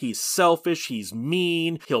prick, he's selfish, he's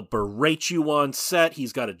mean, he'll berate you on set,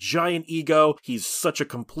 he's got a giant ego, he's such a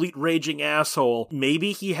complete raging asshole.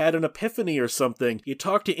 Maybe he had an epiphany or something. You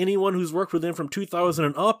talk to anyone who's worked with him from 2000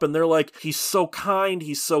 and up, and they're like, he's so kind,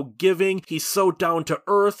 he's so giving, he's so down to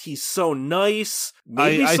earth, he's so nice.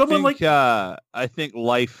 Maybe I think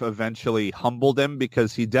life eventually humbled him,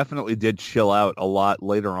 because he definitely did chill out a lot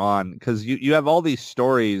later on. Because you have all these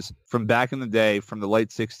stories from back in the day, from the late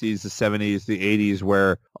 60s, the 70s, the 80s,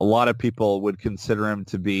 where a lot of people would consider him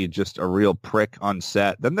to be just a real prick on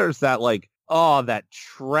set. Then there's that that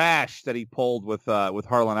trash that he pulled with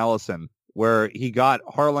Harlan Ellison, where he got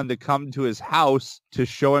Harlan to come to his house to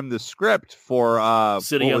show him the script for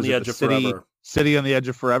City on the Edge of Forever. City on the Edge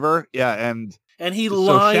of Forever, yeah, and he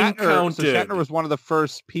line counted. So Shatner was one of the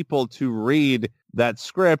first people to read that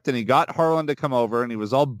script, and he got Harlan to come over, and he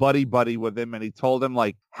was all buddy-buddy with him, and he told him,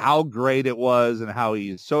 how great it was and how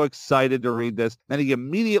he's so excited to read this. Then he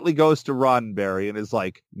immediately goes to Roddenberry and is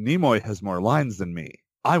like, Nimoy has more lines than me.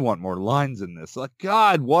 I want more lines in this.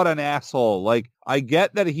 God, what an asshole. I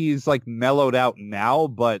get that he's, mellowed out now,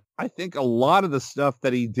 but I think a lot of the stuff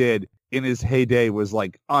that he did in his heyday was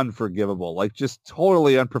unforgivable, just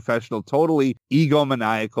totally unprofessional, totally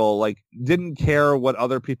egomaniacal, didn't care what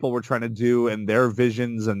other people were trying to do and their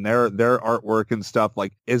visions and their artwork and stuff.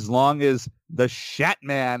 As long as the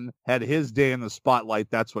Shatman had his day in the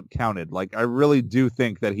spotlight, that's what counted. I really do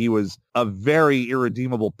think that he was a very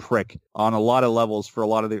irredeemable prick on a lot of levels for a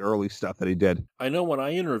lot of the early stuff that he did. I know when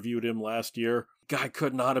I interviewed him last year, guy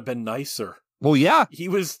could not have been nicer. Well, yeah.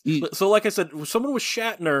 So like I said, someone with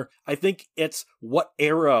Shatner, I think it's what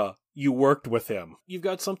era you worked with him. You've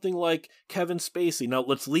got something like Kevin Spacey. Now,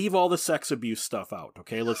 let's leave all the sex abuse stuff out,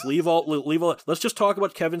 okay? Let's leave all. Let's just talk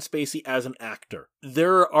about Kevin Spacey as an actor.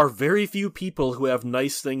 There are very few people who have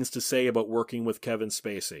nice things to say about working with Kevin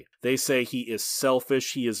Spacey. They say he is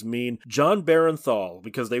selfish, he is mean. John Barenthal,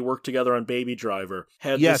 because they worked together on Baby Driver,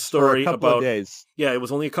 had this story for a couple about of days. Yeah, it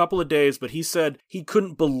was only a couple of days, but he said he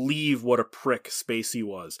couldn't believe what a prick Spacey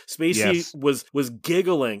was. Spacey was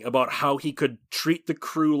giggling about how he could treat the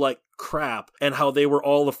crew like crap and how they were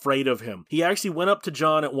all afraid of him. He actually went up to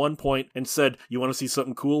John at one point and said, "You want to see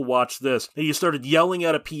something cool? Watch this." And he started yelling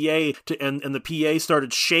at a PA and the PA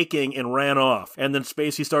started shaking and ran off. And then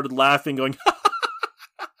Spacey started laughing, going,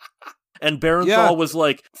 and Barenthal was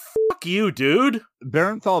like, "Fuck you, dude."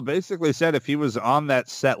 Barenthal basically said if he was on that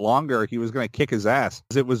set longer, he was going to kick his ass.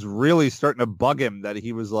 It was really starting to bug him that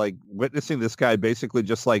he was like witnessing this guy basically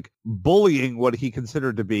just like bullying what he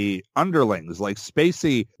considered to be underlings. Like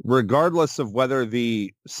Spacey, regardless of whether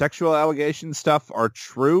the sexual allegation stuff are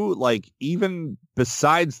true, like even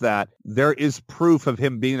besides that, there is proof of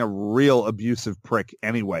him being a real abusive prick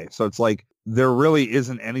anyway. So it's like there really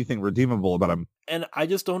isn't anything redeemable about him. And I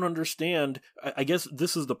just don't understand. I guess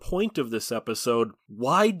this is the point of this episode.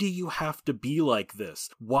 Why do you have to be like this?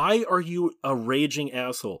 Why are you a raging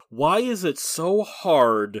asshole? Why is it so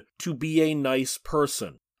hard to be a nice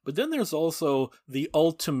person? But then there's also the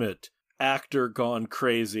ultimate actor gone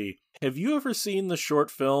crazy. Have you ever seen the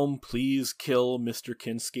short film, Please Kill Mr.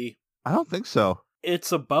 Kinski? I don't think so.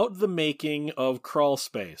 It's about the making of Crawl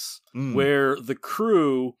Space, where the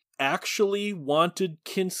crew actually wanted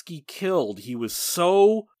Kinski killed. He was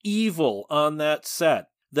so evil on that set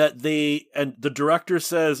that and the director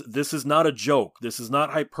says, "This is not a joke. This is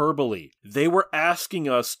not hyperbole. They were asking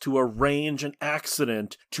us to arrange an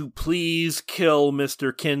accident to please kill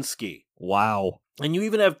Mr. Kinski." Wow. And you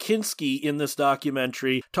even have Kinski in this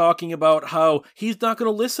documentary talking about how he's not going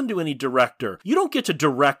to listen to any director. You don't get to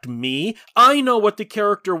direct me. I know what the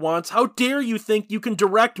character wants. How dare you think you can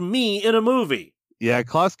direct me in a movie? Yeah,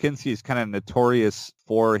 Klaus Kinski is kind of notorious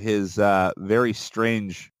for his very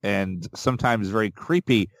strange and sometimes very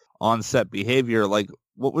creepy on-set behavior. Like,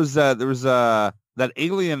 what was that? There was that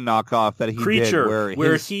Alien knockoff that he Creature, did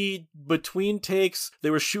where he, between takes,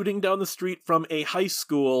 they were shooting down the street from a high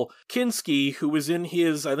school. Kinski, who was in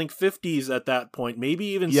his, I think, 50s at that point, maybe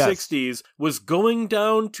even 60s, was going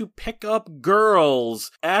down to pick up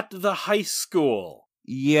girls at the high school.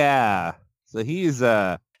 Yeah. So he's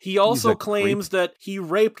He also claims that he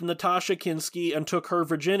raped Natasha Kinski and took her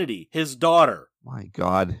virginity, his daughter. My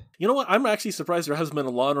God. You know what? I'm actually surprised there hasn't been a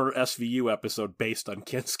Law & Order SVU episode based on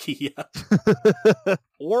Kinski yet.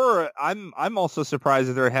 Or I'm also surprised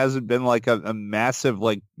that there hasn't been like a massive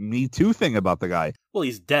like Me Too thing about the guy. Well,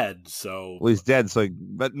 he's dead, so... Well, he's dead, so...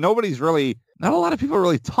 But nobody's really... Not a lot of people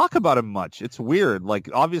really talk about him much. It's weird. Like,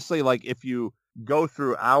 obviously, like, if you go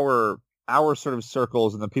through our sort of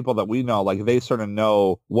circles and the people that we know, like, they sort of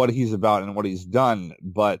know what he's about and what he's done,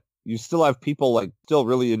 but you still have people like still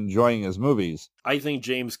really enjoying his movies. I think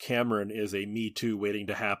James Cameron is a Me Too waiting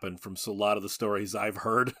to happen from a lot of the stories I've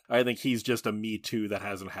heard. I think he's just a Me Too that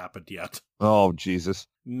hasn't happened yet. Oh, Jesus.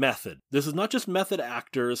 Method. This is not just method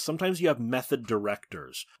actors. Sometimes you have method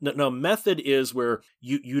directors. No, method is where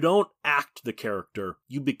you don't act the character,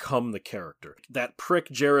 you become the character. That prick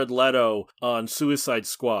Jared Leto on Suicide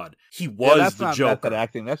Squad, he was that's the not Joker. Method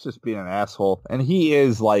acting. That's just being an asshole. And he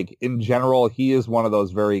is, like, in general, he is one of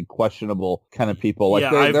those very questionable kind of people. Like,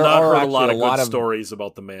 I've not heard a lot of good stories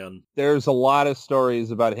about the man. There's a lot of stories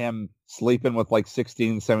about him sleeping with like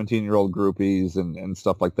 16, 17-year-old groupies and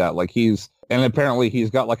stuff like that. Like and apparently he's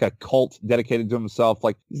got like a cult dedicated to himself.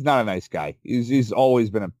 Like, he's not a nice guy. He's always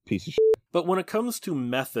been a piece of shit. But when it comes to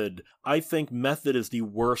method, I think method is the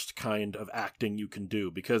worst kind of acting you can do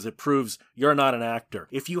because it proves you're not an actor.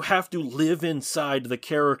 If you have to live inside the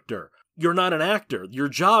character, you're not an actor. Your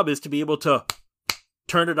job is to be able to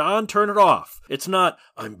turn it on, turn it off. It's not,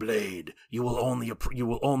 I'm Blade. You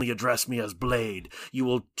will only address me as Blade. You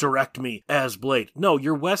will direct me as Blade. No,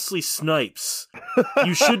 you're Wesley Snipes.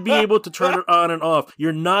 You should be able to turn it on and off.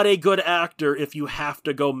 You're not a good actor if you have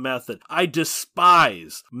to go method. I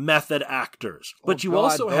despise method actors. But you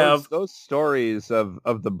also have those stories of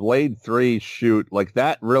the Blade 3 shoot. Like,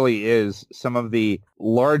 that really is some of the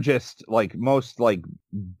largest, like, most like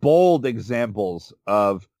bold examples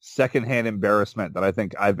of secondhand embarrassment that I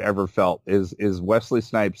think I've ever felt is Wesley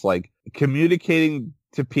Snipes, like, communicating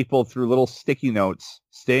to people through little sticky notes,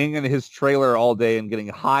 staying in his trailer all day and getting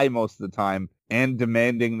high most of the time, and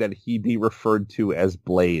demanding that he be referred to as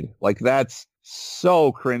Blade. Like, that's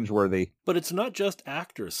So cringeworthy. But it's not just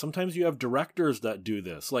actors. Sometimes you have directors that do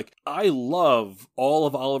this. Like, I love all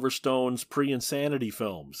of Oliver Stone's pre-Insanity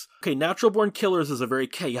films. Okay, Natural Born Killers is a very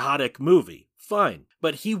chaotic movie. Fine.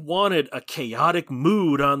 But he wanted a chaotic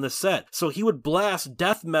mood on the set. So he would blast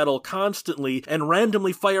death metal constantly and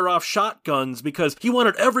randomly fire off shotguns because he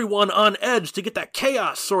wanted everyone on edge to get that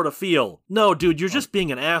chaos sort of feel. No, dude, you're just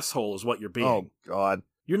being an asshole is what you're being. Oh, God.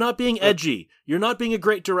 You're not being edgy. You're not being a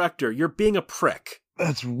great director. You're being a prick.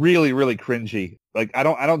 That's really, really cringy. Like, I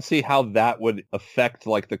don't see how that would affect,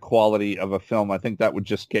 like, the quality of a film. I think that would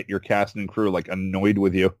just get your cast and crew, like, annoyed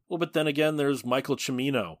with you. Well, but then again, there's Michael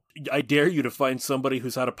Cimino. I dare you to find somebody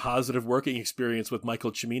who's had a positive working experience with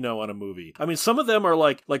Michael Cimino on a movie. I mean, some of them are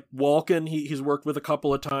like Walken, he's worked with a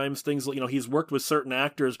couple of times, things, you know, he's worked with certain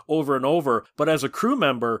actors over and over, but as a crew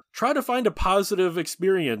member, try to find a positive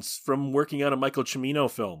experience from working on a Michael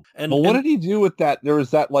Cimino film. Well, what did he do with that? There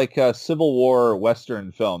was that, like, Civil War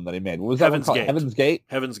Western film that he made. What was that one called? Heaven's Gate?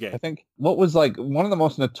 Heaven's Gate. I think. What was, like, one of the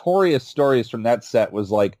most notorious stories from that set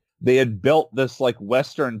was, like, they had built this, like,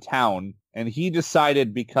 Western town, and he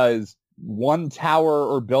decided because one tower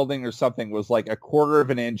or building or something was like a quarter of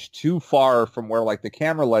an inch too far from where like the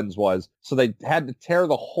camera lens was. So they had to tear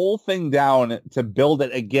the whole thing down to build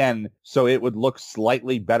it again so it would look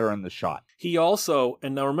slightly better in the shot. He also,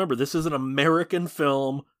 and now remember, this is an American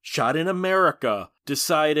film shot in America,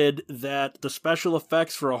 decided that the special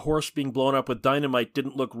effects for a horse being blown up with dynamite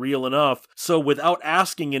didn't look real enough. So without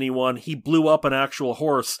asking anyone, he blew up an actual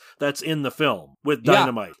horse that's in the film with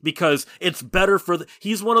dynamite because it's better for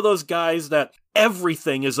he's one of those guys that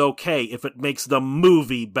everything is okay if it makes the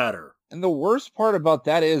movie better. And the worst part about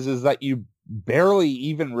that is that you barely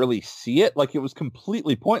even really see it. Like, it was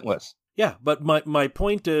completely pointless. Yeah, but my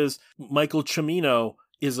point is Michael Cimino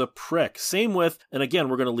is a prick. Same with, and again,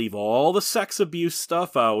 we're going to leave all the sex abuse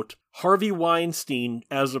stuff out, Harvey Weinstein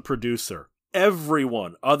as a producer.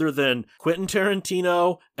 Everyone other than Quentin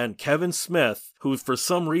Tarantino and Kevin Smith, who for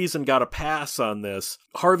some reason got a pass on this,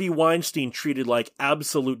 Harvey Weinstein treated like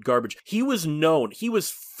absolute garbage. He was known, he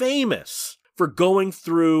was famous for going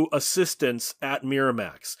through assistants at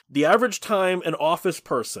Miramax. The average time an office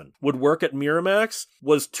person would work at Miramax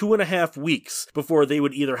was 2.5 weeks before they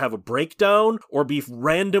would either have a breakdown or be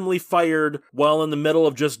randomly fired while in the middle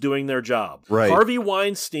of just doing their job. Right. Harvey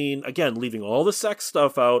Weinstein, again, leaving all the sex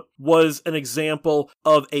stuff out, was an example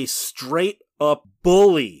of a straight-up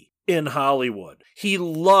bully in Hollywood. He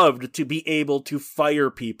loved to be able to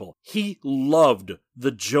fire people. He loved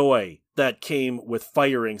the joy that came with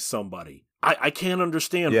firing somebody. I can't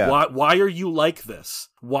understand why are you like this?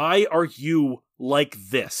 Why are you like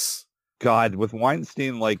this? God, with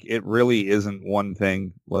Weinstein, like, it really isn't one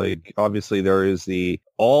thing. Like, obviously there is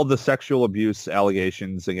all the sexual abuse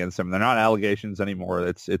allegations against him. They're not allegations anymore.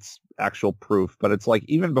 It's actual proof. But it's like,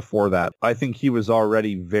 even before that, I think he was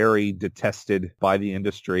already very detested by the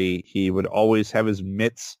industry. He would always have his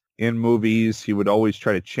mitts in movies. He would always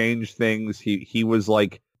try to change things. He was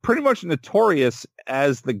like pretty much notorious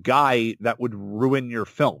as the guy that would ruin your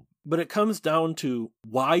film. But it comes down to,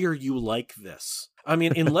 why are you like this? I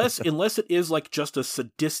mean, unless it is like just a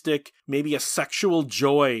sadistic, maybe a sexual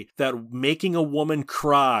joy that making a woman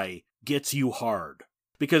cry gets you hard.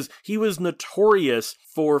 Because he was notorious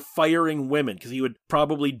for firing women, because he would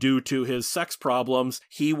probably, due to his sex problems,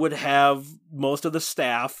 he would have most of the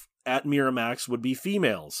staff at Miramax would be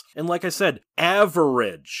females. And like I said,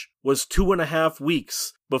 average was 2.5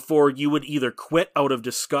 weeks before you would either quit out of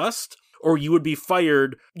disgust or you would be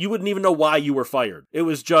fired. You wouldn't even know why you were fired. It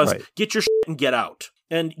was just, get your shit and get out.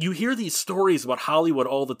 And you hear these stories about Hollywood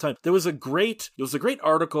all the time. There was a great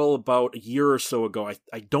article about a year or so ago.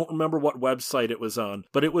 I don't remember what website it was on,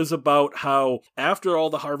 but it was about how after all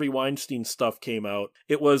the Harvey Weinstein stuff came out,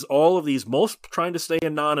 it was all of these, most trying to stay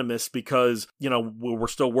anonymous because, you know, we're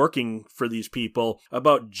still working for these people,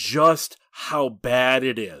 about just how bad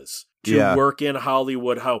it is to work in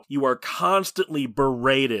Hollywood, how you are constantly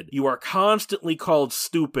berated, you are constantly called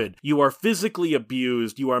stupid, you are physically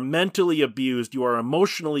abused, you are mentally abused, you are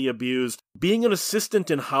emotionally abused. Being an assistant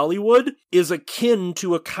in Hollywood is akin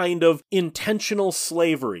to a kind of intentional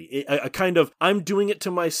slavery, a kind of, I'm doing it to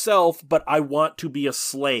myself, but I want to be a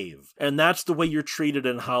slave. And that's the way you're treated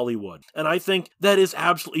in Hollywood. And I think that is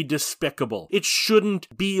absolutely despicable. It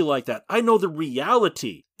shouldn't be like that. I know the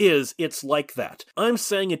reality is it's like that. I'm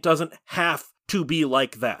saying it doesn't have to be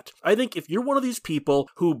like that. I think if you're one of these people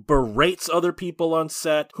who berates other people on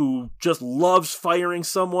set, who just loves firing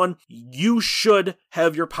someone, you should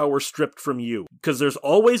have your power stripped from you. Because there's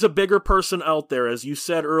always a bigger person out there, as you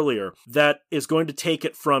said earlier, that is going to take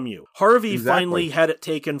it from you. Harvey finally had it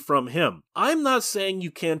taken from him. I'm not saying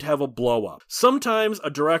you can't have a blow up. Sometimes a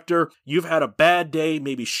director, you've had a bad day,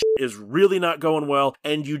 maybe shit is really not going well,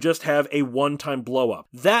 and you just have a one-time blow up.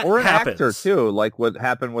 That or an happens. actor too, like what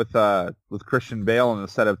happened with Christian Bale on the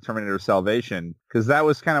set of Terminator Salvation, because that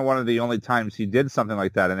was kind of one of the only times he did something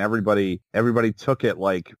like that, and everybody took it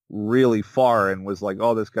like really far and was like,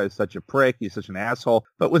 oh, this guy's such a prick, he's such an asshole.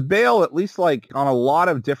 But with Bale, at least like on a lot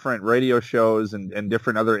of different radio shows and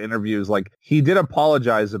different other interviews, like he did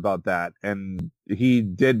apologize about that, and he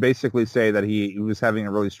did basically say that he was having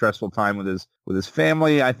a really stressful time with his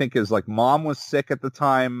family. I think his like mom was sick at the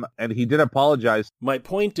time, and he did apologize. My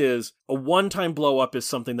point is, a one-time blow up is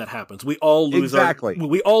something that happens. We all lose exactly.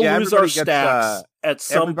 lose our stacks at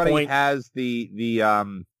some everybody point. Has the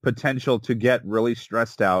potential to get really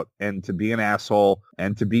stressed out and to be an asshole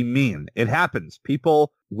and to be mean. It happens.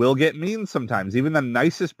 People will get mean sometimes. Even the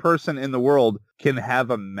nicest person in the world can have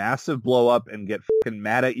a massive blow up and get fucking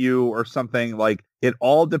mad at you or something. Like, it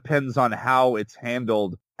all depends on how it's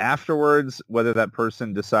handled afterwards, whether that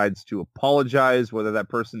person decides to apologize, whether that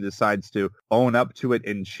person decides to own up to it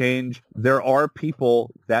and change. There are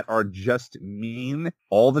people that are just mean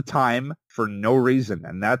all the time for no reason,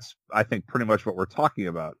 and that's, I think, pretty much what we're talking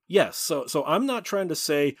about. Yes, so I'm not trying to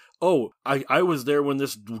say, oh, I was there when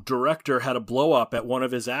this director had a blow up at one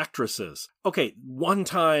of his actresses. Okay, one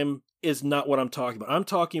time is not what I'm talking about. I'm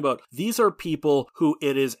talking about these are people who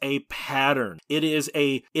it is a pattern. It is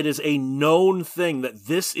a known thing that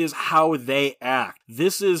this is how they act.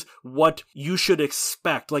 This is what you should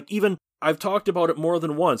expect. Like, even I've talked about it more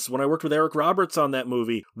than once. When I worked with Eric Roberts on that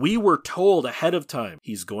movie, we were told ahead of time,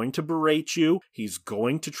 he's going to berate you, he's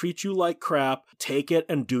going to treat you like crap, take it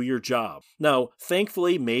and do your job. Now,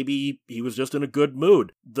 thankfully, maybe he was just in a good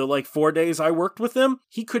mood. The 4 days I worked with him,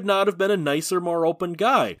 he could not have been a nicer, more open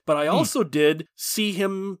guy. But I also did see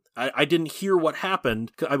him, I didn't hear what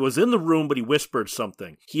happened. I was in the room, but he whispered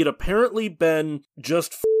something. He had apparently been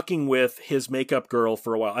just fucking with his makeup girl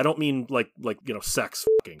for a while. I don't mean like sex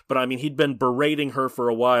fucking, but I mean he'd been berating her for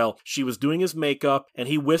a while. She was doing his makeup and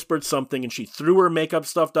he whispered something and she threw her makeup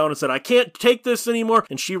stuff down and said, I can't take this anymore.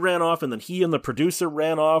 And she ran off, and then he and the producer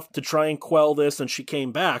ran off to try and quell this, and she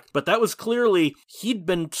came back. But that was clearly, he'd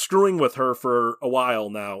been screwing with her for a while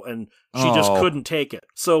now, and she just couldn't take it.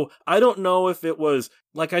 So I don't know if it was,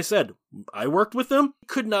 like I said, I worked with him,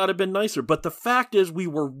 could not have been nicer. But the fact is, we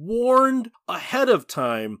were warned ahead of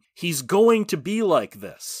time, he's going to be like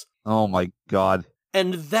this. Oh my God.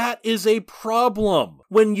 And that is a problem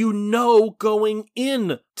when you know going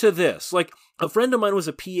into this. Like, a friend of mine was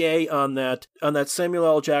a PA on that Samuel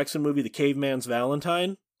L. Jackson movie, The Caveman's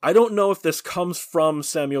Valentine. I don't know if this comes from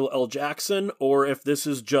Samuel L. Jackson or if this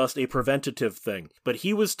is just a preventative thing, but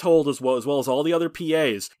he was told, as well as all the other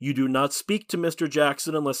PAs, you do not speak to Mr.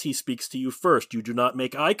 Jackson unless he speaks to you first. You do not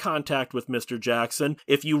make eye contact with Mr. Jackson.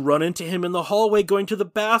 If you run into him in the hallway going to the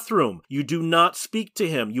bathroom, you do not speak to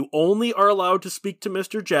him. You only are allowed to speak to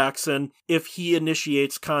Mr. Jackson if he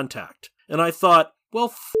initiates contact. And I thought, well,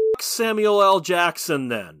 fuck Samuel L. Jackson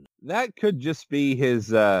then. That could just be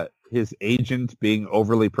his agent being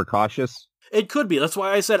overly precautious. It could be. That's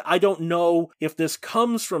why I said I don't know if this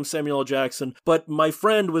comes from Samuel L. Jackson, but my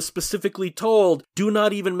friend was specifically told, do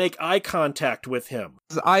not even make eye contact with him.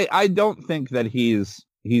 I don't think that he's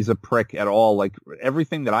a prick at all. Like,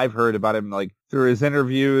 everything that I've heard about him, like through his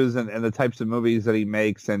interviews and the types of movies that he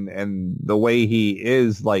makes and the way he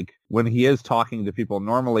is, like when he is talking to people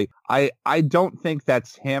normally, I don't think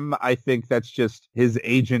that's him. I think that's just his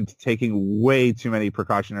agent taking way too many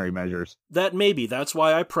precautionary measures. That may be. That's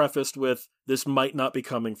why I prefaced with, this might not be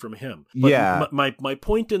coming from him. But yeah. My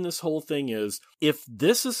point in this whole thing is, if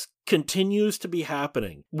this continues to be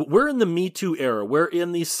happening, we're in the Me Too era. We're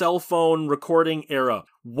in the cell phone recording era.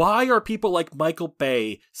 Why are people like Michael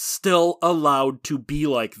Bay still allowed to be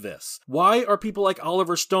like this? Why are people like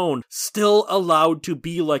Oliver Stone still allowed to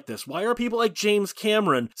be like this? Why are people like James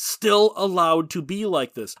Cameron still allowed to be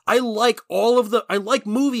like this? I like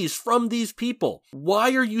movies from these people.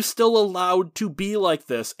 Why are you still allowed to be like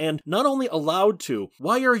this? And not only allowed to,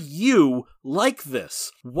 why are you like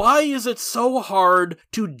this? Why is it so hard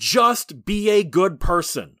to just be a good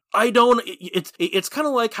person? It's kind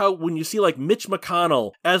of like how when you see like Mitch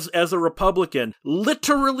McConnell as a Republican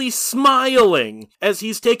literally smiling as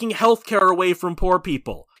he's taking healthcare away from poor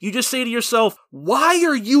people. You just say to yourself, why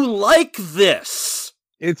are you like this?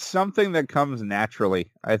 It's something that comes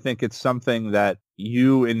naturally. I think it's something that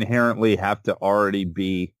you inherently have to already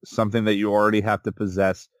be, something that you already have to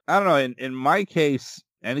possess. I don't know. In my case,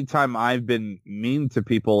 anytime I've been mean to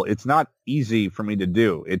people, it's not easy for me to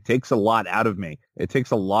do. It takes a lot out of me. It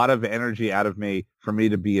takes a lot of energy out of me for me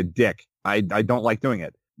to be a dick. I don't like doing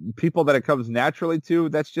it. People that it comes naturally to,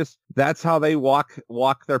 that's how they walk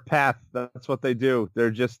their path. That's what they do.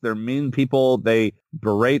 They're mean people. They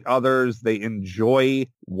berate others. They enjoy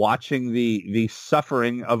watching the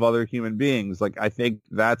suffering of other human beings. Like, I think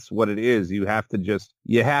that's what it is. You have to just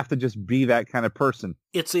be that kind of person.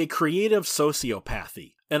 It's a creative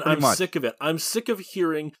sociopathy. And I'm sick of it. I'm sick of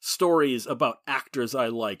hearing stories about actors I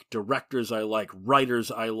like, directors I like, writers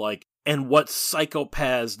I like, and what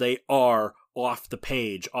psychopaths they are off the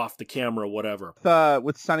page, off the camera, whatever.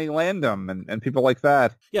 With Sonny Landham and people like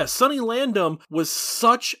that. Yeah, Sonny Landham was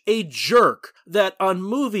such a jerk that on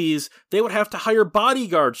movies, they would have to hire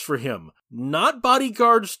bodyguards for him. Not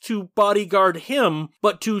bodyguards to bodyguard him,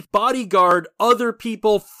 but to bodyguard other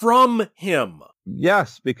people from him.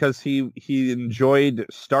 Yes, because he enjoyed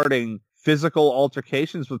starting physical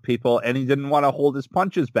altercations with people, and he didn't want to hold his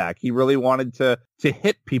punches back. He really wanted to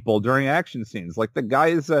hit people during action scenes. Like, the guy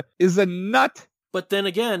is a nut. But then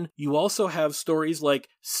again, you also have stories like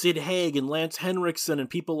Sid Haig and Lance Henriksen and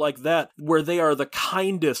people like that, where they are the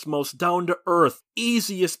kindest, most down-to-earth,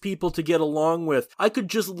 easiest people to get along with. I could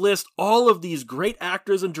just list all of these great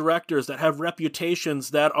actors and directors that have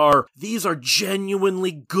reputations these are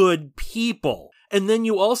genuinely good people. And then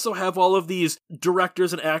you also have all of these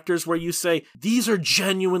directors and actors where you say, these are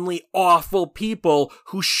genuinely awful people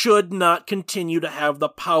who should not continue to have the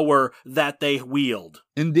power that they wield.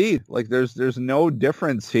 Indeed. Like, there's no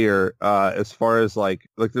difference here as far as like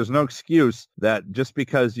there's no excuse that just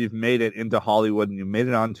because you've made it into Hollywood and you made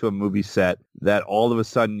it onto a movie set that all of a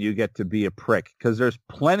sudden you get to be a prick. Because there's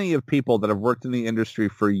plenty of people that have worked in the industry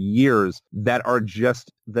for years that are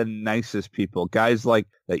just the nicest people. Guys like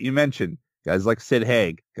that you mentioned. Guys like Sid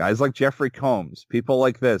Haig, guys like Jeffrey Combs, people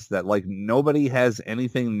like this, that like nobody has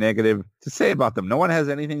anything negative to say about them. No one has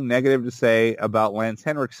anything negative to say about Lance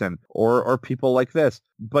Henriksen or people like this.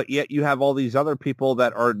 But yet you have all these other people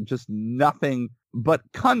that are just nothing but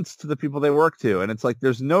cunts to the people they work to. And it's like,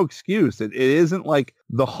 there's no excuse. It isn't like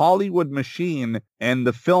the Hollywood machine and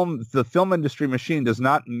the film industry machine does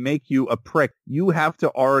not make you a prick. You have to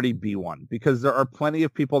already be one, because there are plenty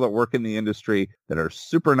of people that work in the industry that are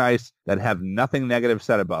super nice, that have nothing negative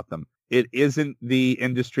said about them. It isn't the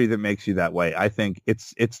industry that makes you that way. I think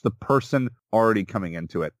it's the person already coming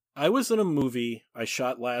into it. I was in a movie I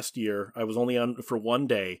shot last year. I was only on for one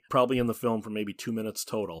day, probably in the film for maybe 2 minutes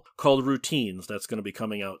total, called Routines. That's going to be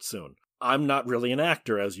coming out soon. I'm not really an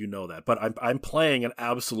actor, as you know that, but I'm playing an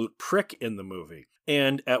absolute prick in the movie.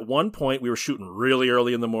 And at one point, we were shooting really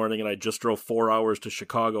early in the morning, and I just drove 4 hours to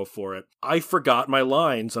Chicago for it. I forgot my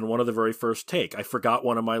lines on one of the very first take. I forgot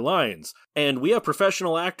one of my lines. And we have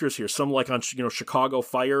professional actors here, some like on Chicago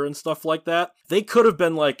Fire and stuff like that. They could have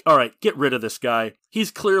been like, all right, get rid of this guy.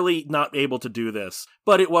 He's clearly not able to do this.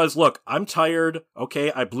 But it was, look, I'm tired.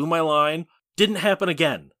 Okay, I blew my line. Didn't happen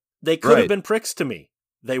again. They could have been pricks to me.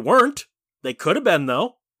 They weren't. They could have been,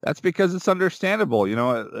 though. That's because it's understandable. You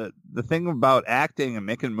know, the thing about acting and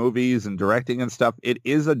making movies and directing and stuff, it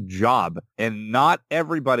is a job. And not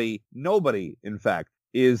everybody, nobody, in fact,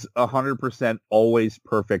 is 100% always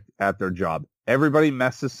perfect at their job. Everybody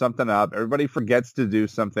messes something up. Everybody forgets to do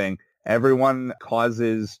something. Everyone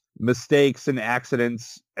causes mistakes and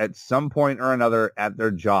accidents at some point or another at their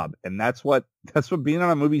job. And that's what being on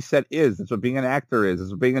a movie set is. That's what being an actor is. That's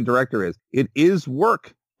what being a director is. It is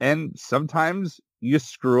work. And sometimes you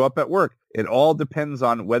screw up at work. It all depends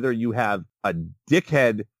on whether you have a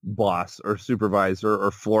dickhead boss or supervisor or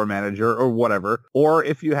floor manager or whatever, or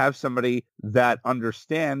if you have somebody that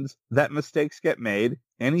understands that mistakes get made.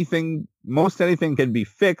 Most anything can be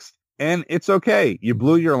fixed, and it's okay. You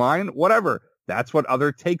blew your line, whatever. That's what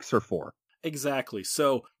other takes are for. Exactly.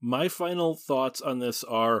 So my final thoughts on this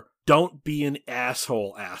are, don't be an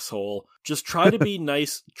asshole. Just try to be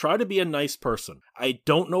nice. Try to be a nice person. I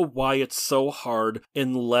don't know why it's so hard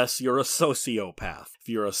unless you're a sociopath. If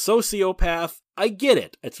you're a sociopath, I get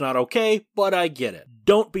it. It's not okay, but I get it.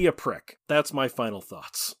 Don't be a prick. That's my final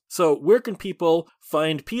thoughts. So where can people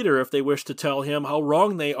find Peter if they wish to tell him how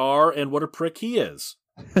wrong they are and what a prick he is?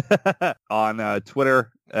 On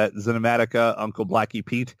Twitter at Cinematica, Uncle Blackie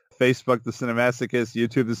Pete. Facebook, The Cinemasochist,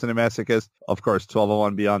 YouTube, The Cinemasochist, of course,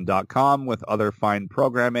 1201beyond.com with other fine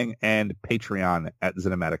programming, and Patreon at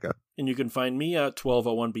Cinematica. And you can find me at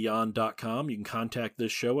 1201beyond.com. You can contact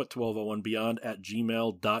this show at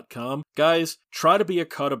 1201beyond@gmail.com. Guys, try to be a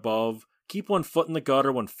cut above. Keep one foot in the gutter,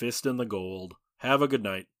 one fist in the gold. Have a good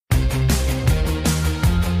night.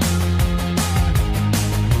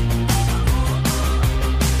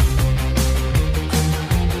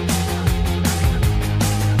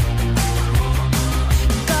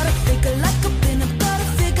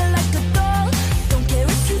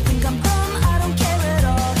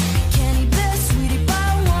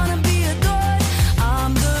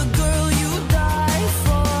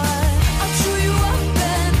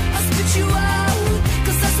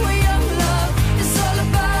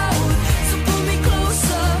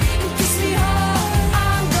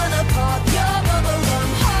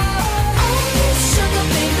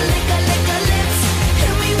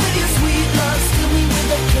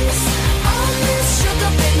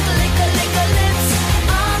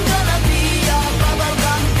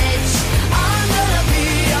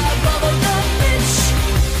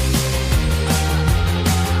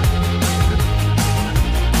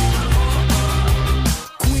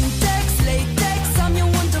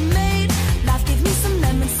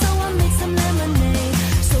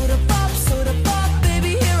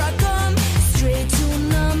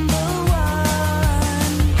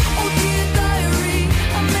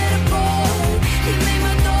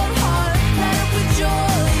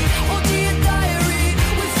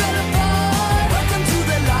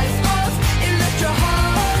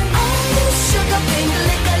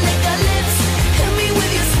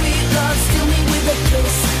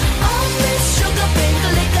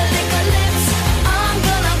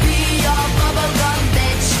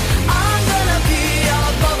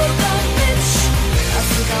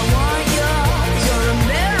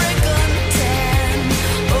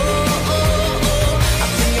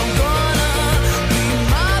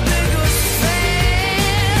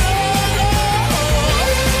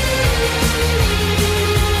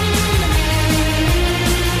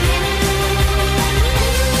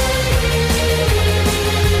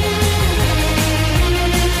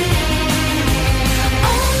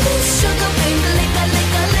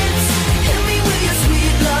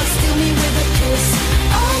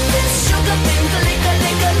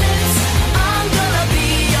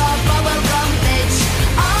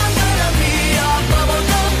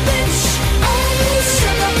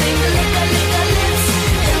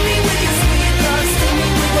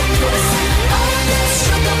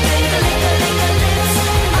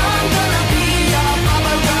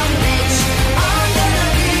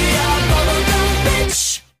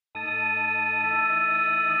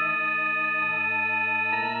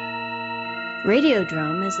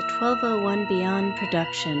 Radiodrome is a 1201 Beyond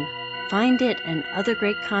production. Find it and other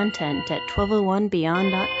great content at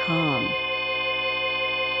 1201beyond.com.